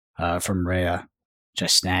from Rhea.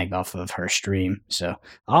 Just snagged off of her stream, so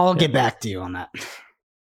I'll get back to you on that.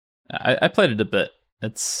 I played it a bit.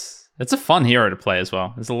 It's a fun hero to play as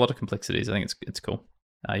well. There's a lot of complexities. I think it's cool.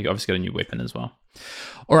 You obviously got a new weapon as well.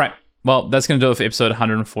 All right, well, that's going to do it for episode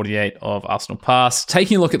 148 of Arsenal Pass.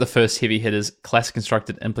 Taking a look at the first heavy hitters, Classic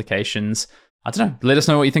Constructed implications. I don't know. Let us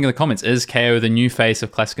know what you think in the comments. Is KO the new face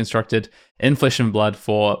of Classic Constructed in Flesh and Blood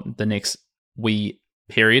for the next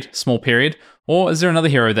small period? Or is there another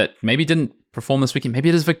hero that maybe didn't perform this weekend? Maybe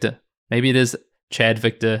it is Victor. Maybe it is Chad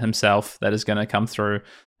Victor himself that is going to come through.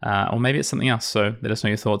 Or maybe it's something else. So let us know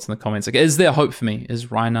your thoughts in the comments. Like, is there hope for me? Is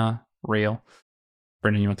Reiner real?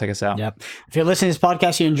 Brendan, you want to take us out? Yep. If you're listening to this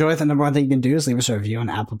podcast, you enjoy it, the number one thing you can do is leave us a review on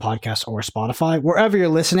Apple Podcasts or Spotify. Wherever you're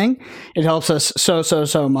listening, it helps us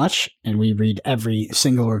so much, and we read every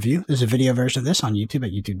single review. There's a video version of this on YouTube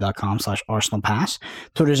at youtube.com/ArsenalPass.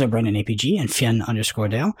 Twitter's at BrendanAPG and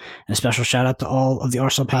Fien_Dale. And a special shout out to all of the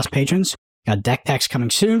Arsenal Pass patrons. Got deck packs coming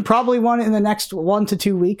soon, probably one in the next 1 to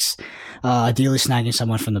 2 weeks. Ideally snagging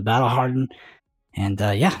someone from the Battle Hardened. And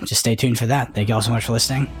just stay tuned for that. Thank you all so much for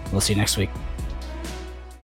listening. We'll see you next week.